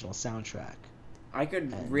Moana Original Soundtrack. I could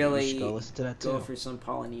And really you should go listen to that go too. for some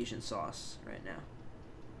Polynesian sauce right now.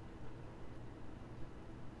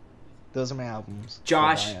 Those are my albums.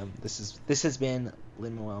 Josh. This has been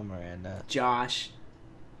Lin-Manuel Miranda. Josh.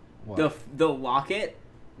 What? The locket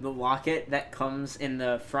that comes in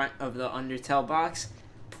the front of the Undertale box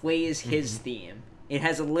plays his theme. It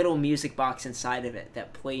has a little music box inside of it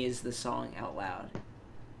that plays the song out loud.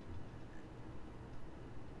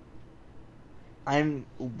 I'm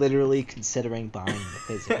literally considering buying the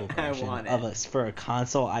physical I version want of it. us for a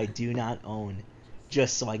console I do not own,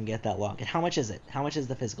 just so I can get that locket. How much is it? How much is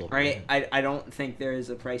the physical version? I don't think there is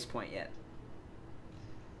a price point yet.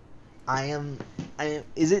 I am.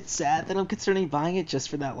 Is it sad that I'm considering buying it just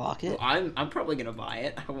for that locket? Well, I'm probably gonna buy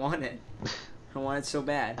it. I want it. I want it so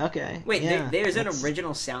bad. Okay. Wait, yeah, there's an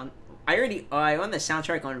original sound. I own the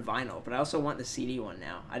soundtrack on vinyl, but I also want the CD one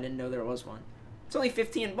now. I didn't know there was one. It's only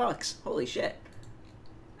 $15. Holy shit!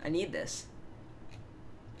 I need this.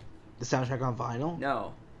 The soundtrack on vinyl?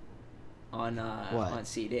 No. On What? on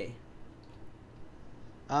CD.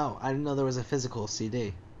 Oh, I didn't know there was a physical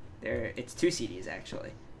CD. It's 2 CDs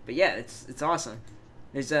actually. But yeah, it's awesome.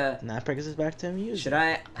 There's a. And that brings us back to music. Should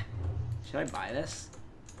I buy this?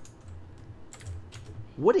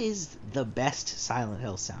 What is the best Silent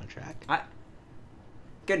Hill soundtrack?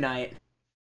 Good night.